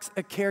marks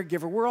a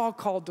caregiver. We're all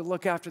called to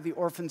look after the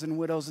orphans and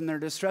widows in their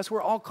distress.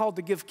 We're all called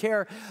to give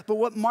care. But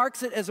what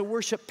marks it as a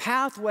worship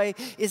pathway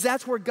is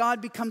that's where God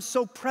becomes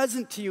so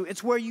present to you.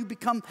 It's where you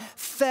become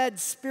fed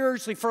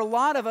spiritually. For a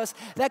lot of us,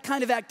 that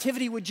kind of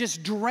activity would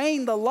just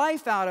drain the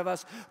life out of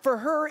us. For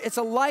her, it's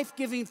a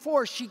life-giving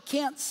force. She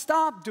can't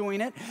stop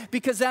doing it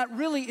because that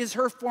really is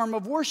her form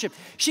of worship.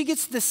 She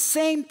gets the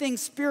same thing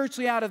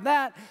spiritually out of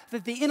that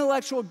the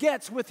intellectual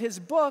gets with his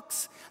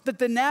books, that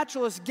the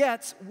naturalist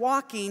gets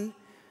walking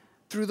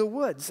through the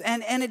woods.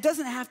 And it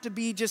doesn't have to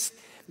be just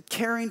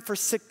caring for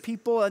sick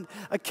people. And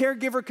a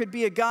caregiver could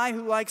be a guy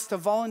who likes to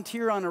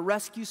volunteer on a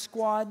rescue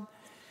squad,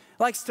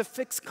 likes to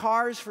fix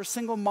cars for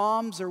single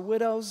moms or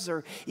widows,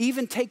 or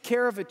even take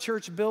care of a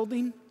church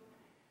building.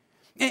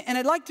 And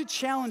I'd like to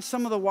challenge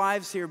some of the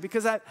wives here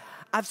because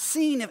I've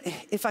seen,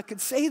 if I could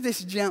say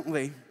this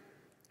gently,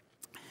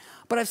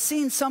 but I've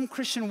seen some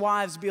Christian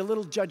wives be a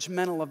little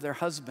judgmental of their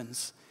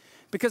husbands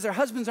because their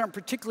husbands aren't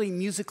particularly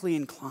musically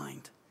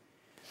inclined.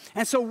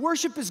 And so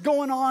worship is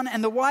going on,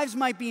 and the wives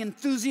might be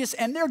enthusiasts,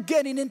 and they're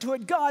getting into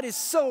it. God is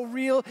so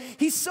real.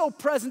 He's so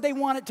present. They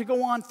want it to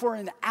go on for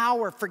an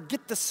hour.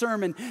 Forget the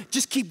sermon.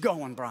 Just keep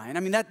going, Brian. I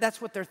mean,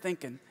 that's what they're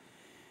thinking.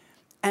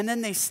 And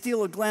then they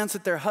steal a glance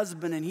at their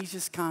husband, and he's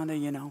just kind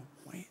of,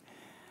 wait.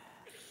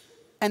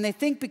 And they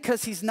think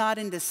because he's not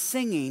into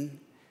singing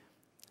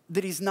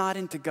that he's not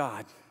into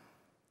God.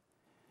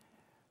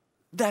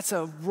 That's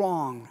a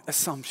wrong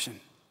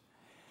assumption.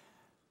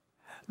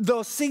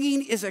 Though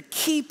singing is a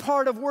key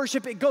part of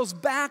worship, it goes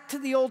back to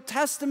the Old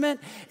Testament.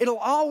 It'll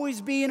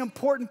always be an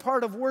important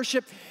part of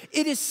worship.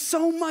 It is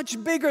so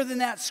much bigger than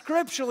that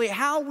scripturally,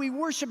 how we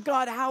worship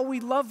God, how we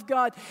love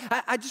God.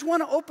 I just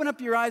want to open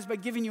up your eyes by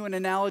giving you an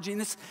analogy.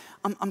 And this,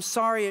 I'm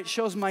sorry, it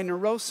shows my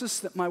neurosis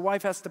that my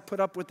wife has to put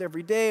up with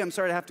every day. I'm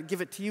sorry to have to give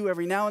it to you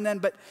every now and then.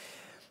 But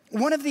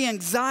one of the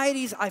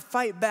anxieties I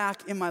fight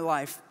back in my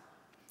life,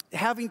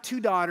 having 2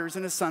 daughters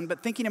and a son,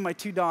 but thinking of my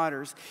 2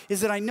 daughters,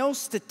 is that I know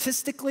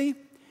statistically,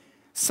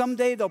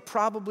 someday they'll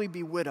probably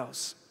be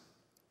widows.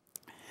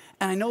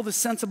 And I know the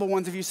sensible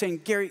ones of you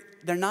saying, Gary,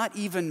 they're not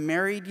even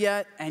married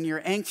yet, and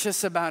you're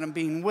anxious about them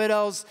being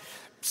widows.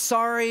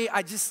 Sorry,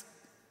 I give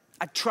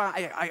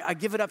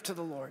it up to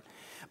the Lord.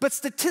 But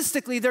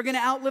statistically, they're gonna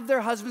outlive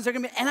their husbands,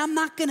 and I'm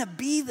not gonna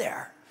be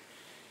there.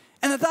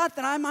 And the thought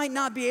that I might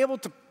not be able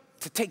to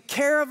take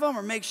care of them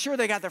or make sure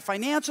they got their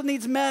financial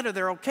needs met or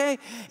they're okay,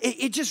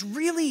 it just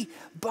really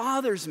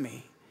bothers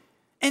me.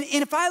 And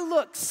if I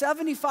look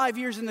 75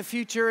 years in the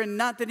future, and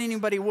not that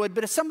anybody would,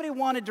 but if somebody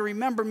wanted to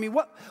remember me,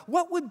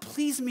 what would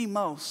please me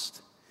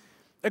most?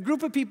 A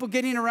group of people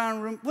getting around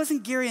a room,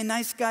 wasn't Gary a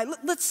nice guy?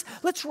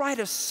 Let's write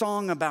a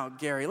song about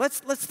Gary. Let's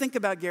think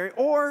about Gary.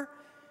 Or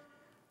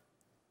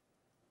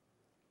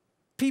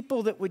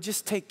people that would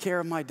just take care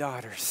of my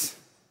daughters.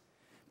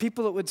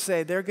 People that would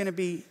say they're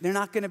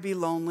not gonna be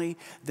lonely,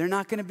 they're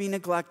not gonna be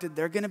neglected,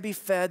 they're gonna be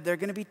fed, they're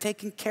gonna be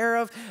taken care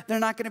of,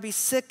 they're not gonna be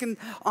sick and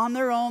on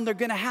their own, they're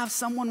gonna have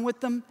someone with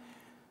them.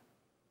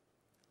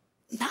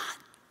 Not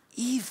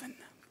even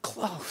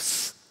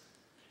close.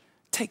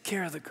 Take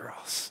care of the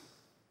girls.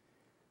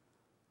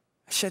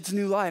 It sheds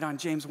new light on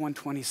James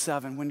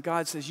 1:27 when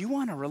God says, you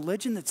want a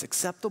religion that's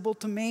acceptable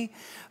to me?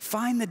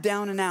 Find the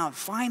down and out,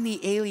 find the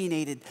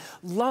alienated,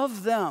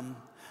 love them,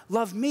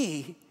 love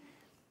me,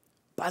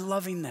 by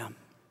loving them.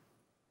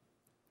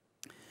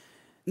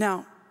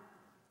 Now,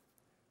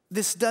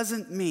 this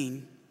doesn't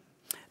mean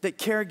that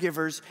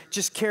caregivers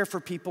just care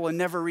for people and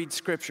never read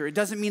scripture. It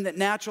doesn't mean that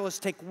naturalists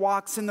take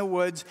walks in the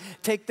woods,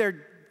 take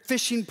their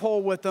fishing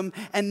pole with them,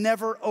 and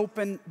never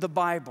open the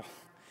Bible.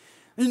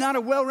 You're not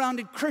a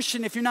well-rounded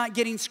Christian if you're not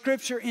getting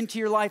scripture into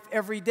your life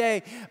every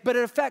day, but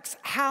it affects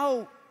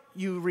how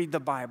you read the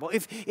Bible.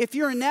 If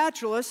you're a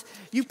naturalist,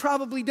 you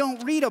probably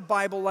don't read a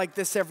Bible like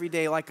this every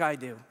day like I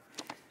do.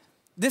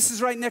 This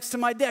is right next to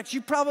my desk.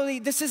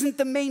 This isn't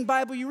the main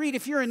Bible you read.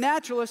 If you're a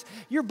naturalist,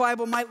 your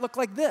Bible might look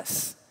like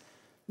this.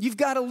 You've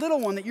got a little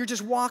one that you're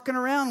just walking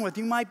around with.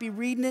 You might be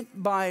reading it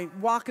by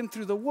walking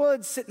through the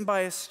woods, sitting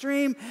by a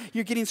stream.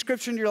 You're getting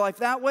scripture into your life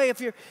that way.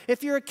 If you're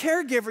a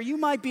caregiver, you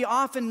might be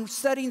often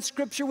studying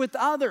scripture with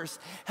others,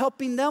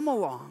 helping them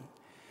along.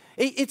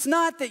 It's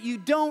not that you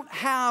don't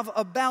have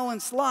a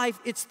balanced life,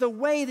 it's the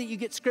way that you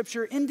get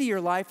scripture into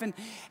your life. And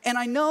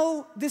I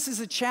know this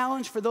is a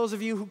challenge for those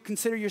of you who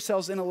consider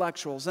yourselves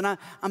intellectuals. And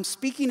I'm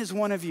speaking as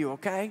one of you,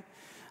 okay?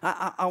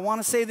 I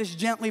want to say this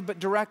gently but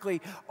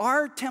directly.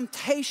 Our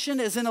temptation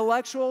as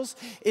intellectuals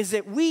is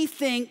that we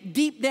think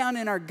deep down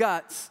in our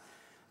guts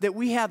that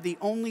we have the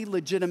only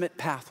legitimate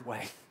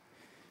pathway.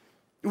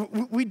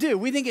 We do.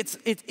 We think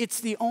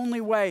it's the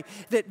only way.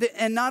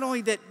 And not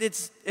only that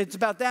it's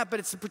about that, but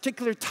it's a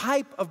particular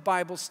type of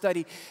Bible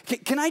study.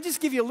 Can I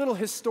just give you a little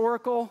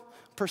historical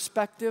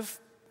perspective?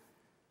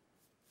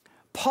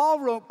 Paul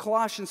wrote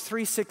Colossians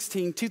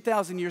 3:16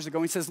 2,000 years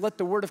ago. He says, let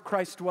the word of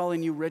Christ dwell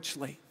in you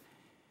richly.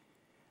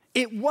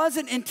 It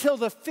wasn't until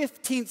the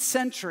 15th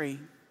century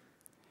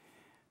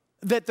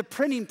that the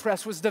printing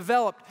press was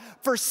developed.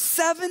 For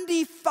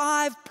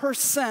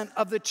 75%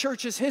 of the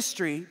church's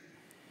history,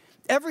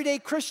 everyday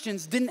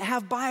Christians didn't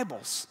have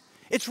Bibles.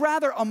 It's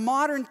rather a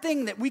modern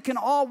thing that we can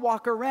all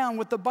walk around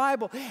with the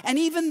Bible. And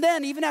even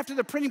then, even after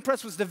the printing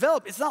press was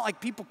developed, it's not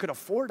like people could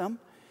afford them.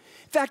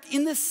 In fact,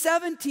 in the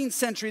 17th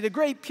century, the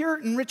great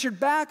Puritan Richard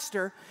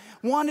Baxter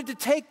wanted to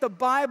take the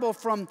Bible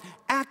from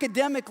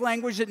academic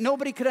language that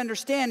nobody could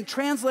understand,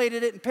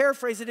 translated it and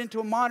paraphrased it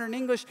into a modern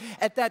English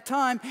at that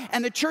time.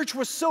 And the church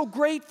was so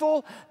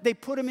grateful, they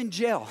put him in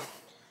jail.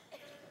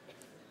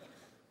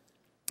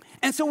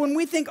 And so when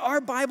we think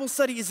our Bible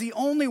study is the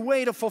only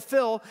way to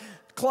fulfill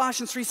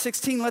Colossians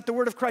 3:16, let the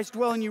word of Christ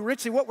dwell in you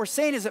richly, what we're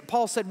saying is that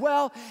Paul said,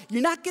 well,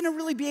 you're not going to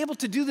really be able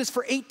to do this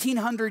for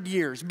 1,800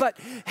 years, but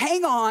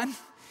hang on,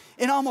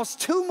 in almost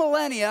 2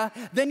 millennia,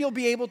 then you'll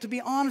be able to be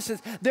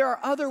honest. There are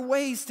other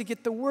ways to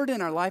get the word in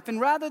our life,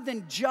 and rather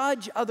than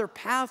judge other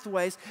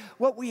pathways,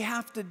 what we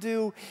have to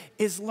do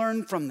is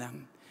learn from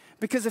them.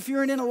 Because if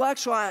you're an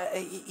intellectual,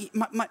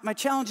 my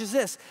challenge is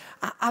this.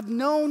 I've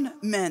known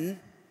men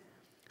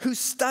who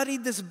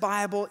studied this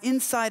Bible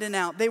inside and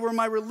out. They were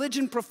my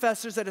religion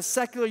professors at a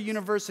secular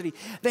university.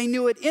 They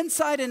knew it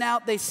inside and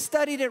out. They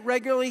studied it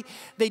regularly.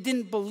 They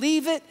didn't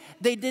believe it.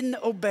 They didn't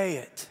obey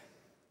it.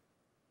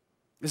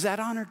 Does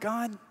that honor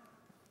God?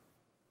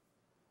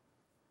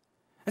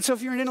 And so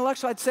if you're an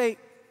intellectual, I'd say,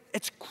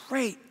 it's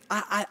great.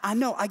 I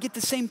know, I get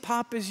the same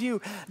pop as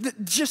you.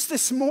 Just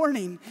this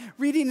morning,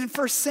 reading in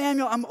 1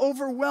 Samuel, I'm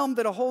overwhelmed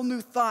at a whole new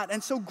thought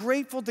and so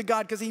grateful to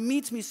God because he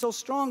meets me so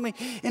strongly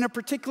in a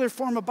particular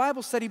form of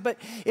Bible study. But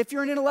if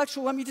you're an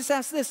intellectual, let me just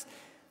ask this.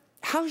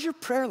 How's your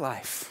prayer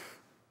life?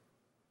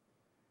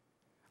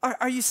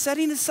 Are you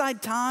setting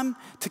aside time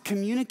to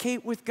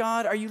communicate with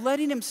God? Are you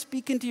letting him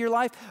speak into your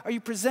life? Are you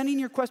presenting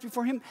your quest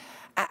before him?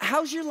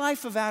 How's your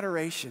life of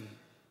adoration?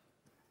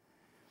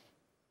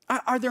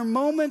 Are there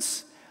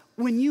moments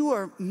when you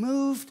are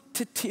moved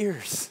to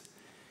tears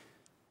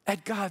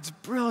at God's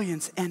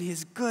brilliance and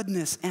his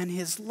goodness and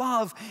his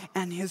love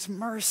and his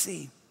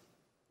mercy?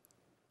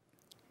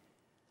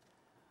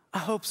 I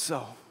hope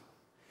so.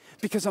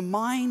 Because a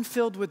mind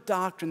filled with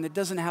doctrine that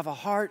doesn't have a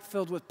heart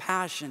filled with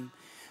passion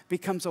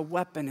becomes a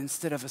weapon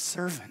instead of a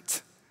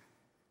servant.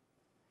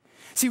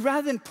 See,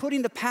 rather than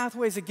putting the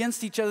pathways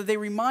against each other, they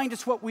remind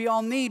us what we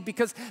all need,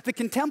 because the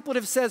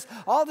contemplative says,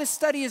 all this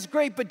study is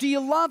great, but do you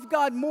love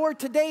God more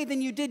today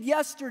than you did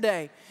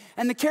yesterday?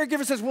 And the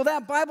caregiver says, well,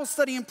 that Bible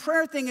study and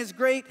prayer thing is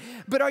great,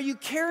 but are you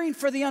caring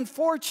for the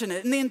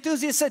unfortunate? And the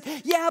enthusiast said,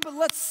 yeah, but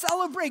let's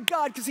celebrate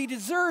God because he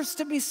deserves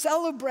to be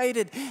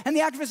celebrated. And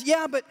the activist,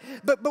 yeah,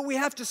 but we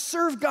have to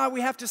serve God.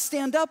 We have to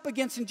stand up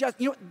against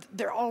injustice. You know,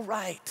 they're all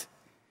right.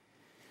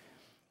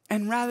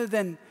 And rather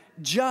than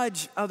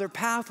judge other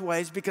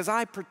pathways, because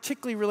I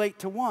particularly relate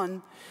to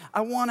one,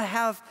 I want to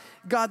have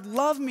God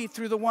love me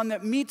through the one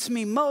that meets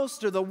me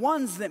most, or the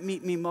ones that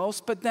meet me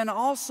most, but then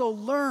also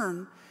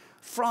learn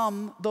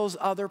from those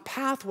other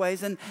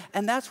pathways. And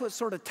that's what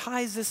sort of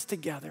ties this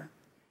together.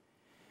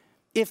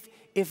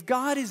 If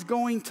God is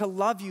going to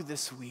love you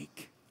this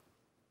week,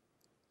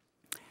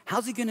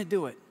 how's he going to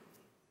do it?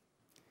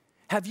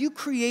 Have you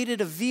created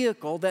a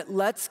vehicle that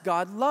lets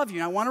God love you?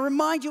 And I want to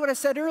remind you what I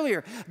said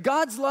earlier.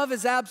 God's love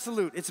is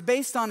absolute. It's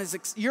based on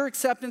your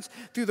acceptance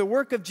through the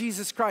work of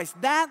Jesus Christ.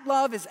 That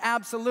love is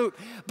absolute.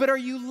 But are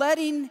you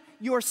letting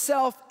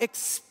yourself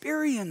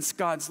experience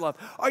God's love?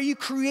 Are you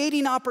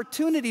creating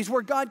opportunities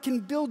where God can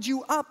build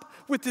you up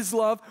with his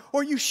love?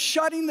 Or are you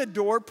shutting the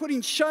door, putting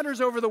shutters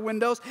over the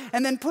windows,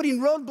 and then putting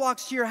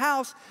roadblocks to your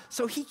house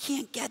so he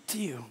can't get to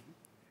you?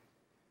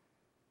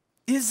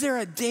 Is there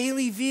a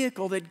daily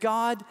vehicle that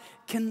God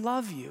can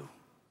love you?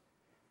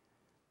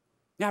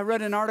 Now, I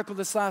read an article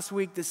this last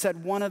week that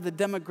said one of the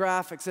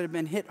demographics that have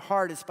been hit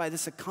hardest by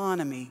this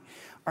economy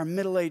are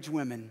middle-aged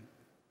women.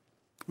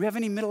 Do we have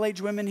any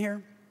middle-aged women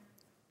here?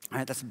 All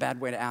right, that's a bad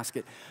way to ask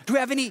it. Do we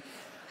have any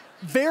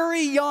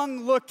very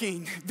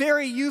young-looking,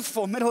 very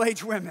youthful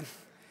middle-aged women?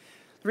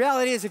 The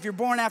reality is, if you're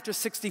born after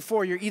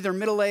 64, you're either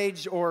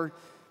middle-aged or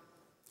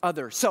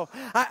other. So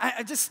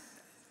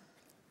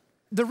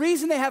the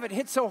reason they have it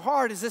hit so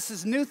hard is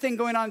this new thing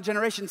going on in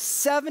generations.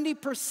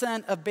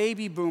 70% of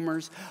baby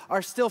boomers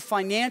are still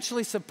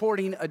financially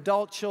supporting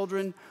adult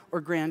children or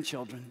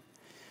grandchildren.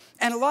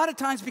 And a lot of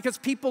times, because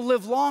people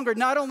live longer,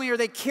 not only are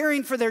they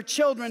caring for their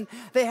children,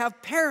 they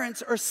have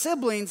parents or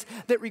siblings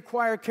that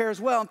require care as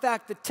well. In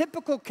fact, the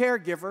typical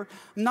caregiver,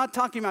 I'm not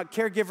talking about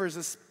caregiver as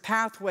a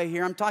pathway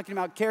here, I'm talking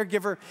about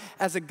caregiver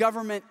as a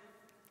government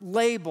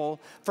label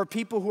for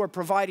people who are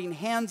providing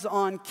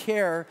hands-on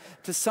care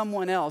to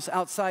someone else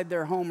outside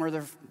their home or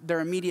their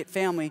immediate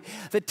family.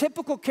 The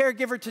typical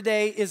caregiver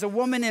today is a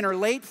woman in her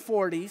late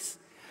 40s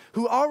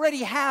who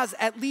already has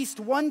at least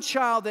one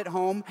child at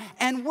home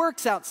and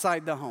works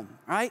outside the home,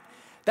 right?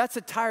 That's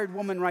a tired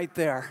woman right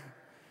there.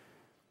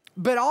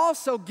 But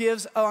also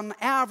gives, on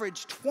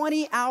average,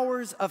 20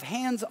 hours of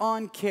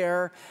hands-on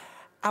care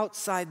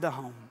outside the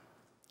home.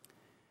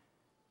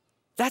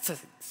 That's an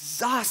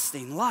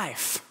exhausting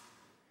life.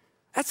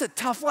 That's a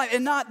tough life.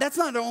 And that's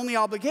not her only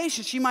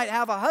obligation. She might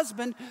have a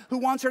husband who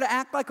wants her to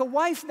act like a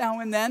wife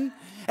now and then.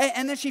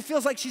 And then she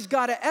feels like she's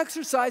got to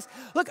exercise.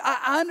 Look,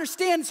 I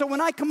understand. So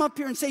when I come up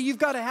here and say you've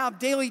got to have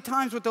daily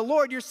times with the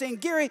Lord, you're saying,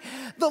 Gary,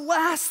 the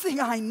last thing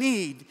I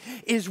need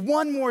is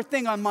one more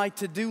thing on my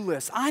to-do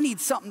list. I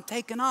need something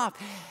taken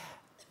off.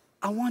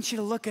 I want you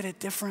to look at it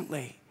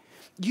differently.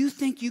 You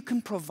think you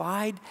can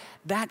provide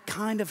that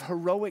kind of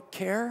heroic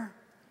care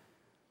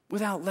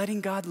without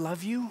letting God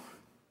love you?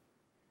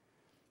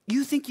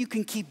 You think you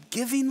can keep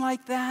giving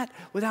like that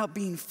without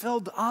being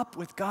filled up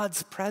with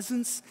God's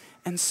presence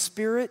and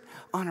spirit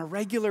on a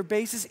regular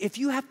basis? If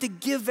you have to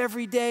give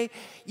every day,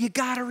 you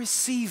got to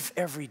receive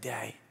every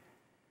day.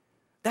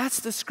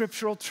 That's the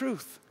scriptural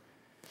truth.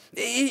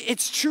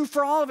 It's true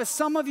for all of us.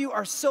 Some of you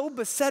are so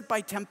beset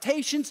by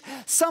temptations,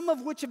 some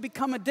of which have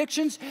become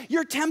addictions.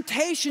 Your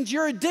temptations,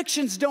 your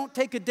addictions don't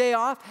take a day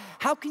off.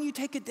 How can you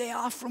take a day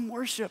off from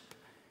worship?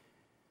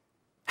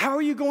 How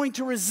are you going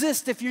to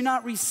resist if you're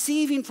not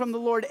receiving from the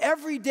Lord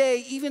every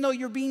day, even though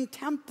you're being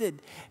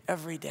tempted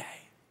every day?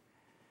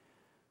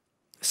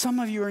 Some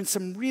of you are in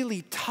some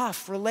really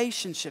tough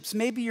relationships.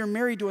 Maybe you're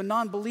married to a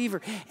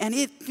non-believer and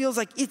it feels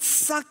like it's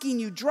sucking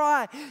you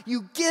dry.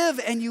 You give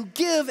and you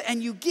give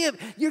and you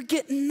give. You're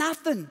getting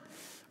nothing.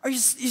 Or your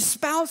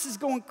spouse is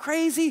going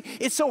crazy.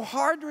 It's so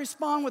hard to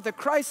respond with a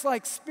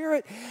Christ-like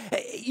spirit.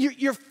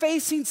 You're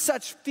facing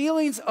such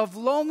feelings of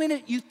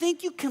loneliness. You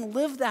think you can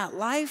live that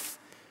life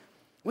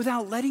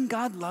without letting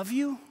God love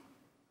you?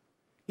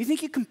 You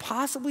think you can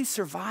possibly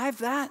survive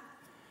that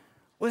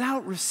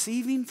without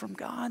receiving from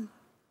God?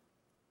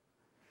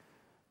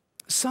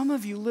 Some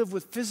of you live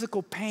with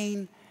physical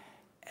pain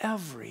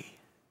every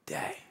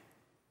day.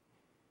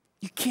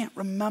 You can't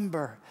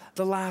remember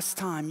the last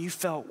time you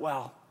felt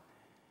well.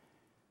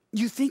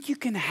 You think you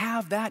can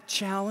have that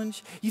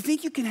challenge? You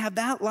think you can have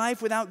that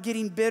life without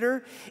getting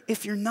bitter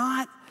if you're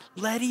not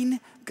letting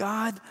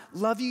God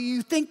love you?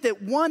 You think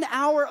that 1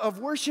 hour of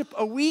worship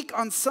a week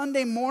on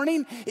Sunday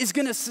morning is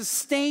going to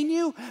sustain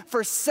you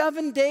for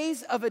 7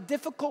 days of a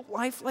difficult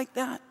life like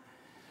that?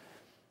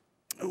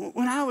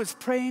 When I was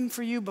praying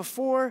for you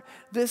before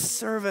this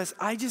service,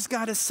 I just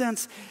got a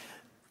sense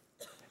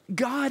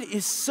God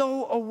is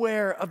so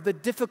aware of the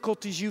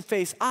difficulties you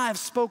face. I have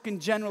spoken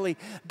generally.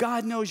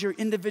 God knows your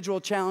individual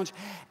challenge,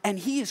 and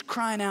He is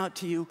crying out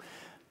to you.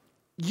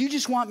 You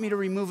just want me to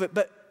remove it,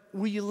 but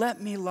will you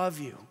let me love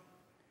you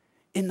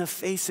in the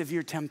face of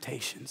your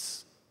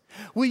temptations?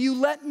 Will you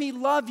let me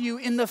love you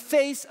in the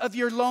face of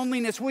your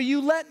loneliness? Will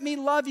you let me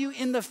love you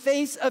in the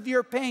face of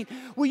your pain?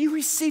 Will you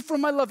receive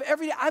from my love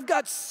every day? I've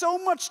got so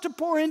much to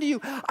pour into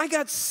you. I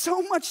got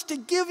so much to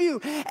give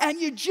you, and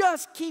you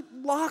just keep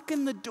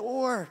locking the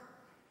door.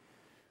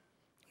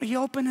 Will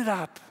you open it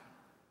up?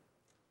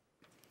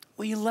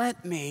 Will you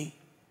let me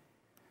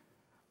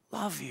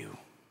love you?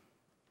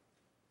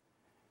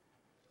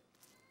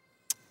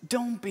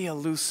 Don't be a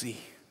Lucy,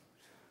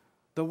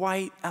 the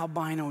white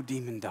albino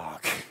demon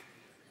dog.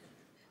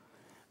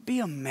 Be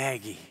a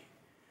Maggie,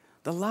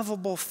 the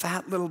lovable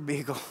fat little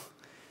beagle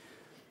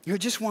who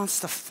just wants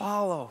to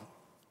follow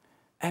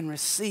and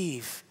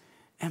receive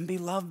and be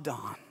loved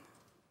on.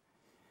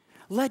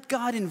 Let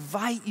God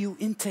invite you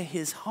into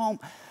His home.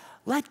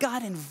 Let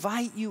God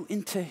invite you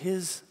into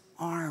His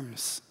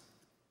arms.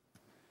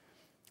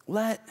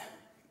 Let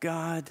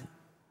God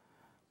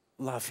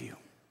love you.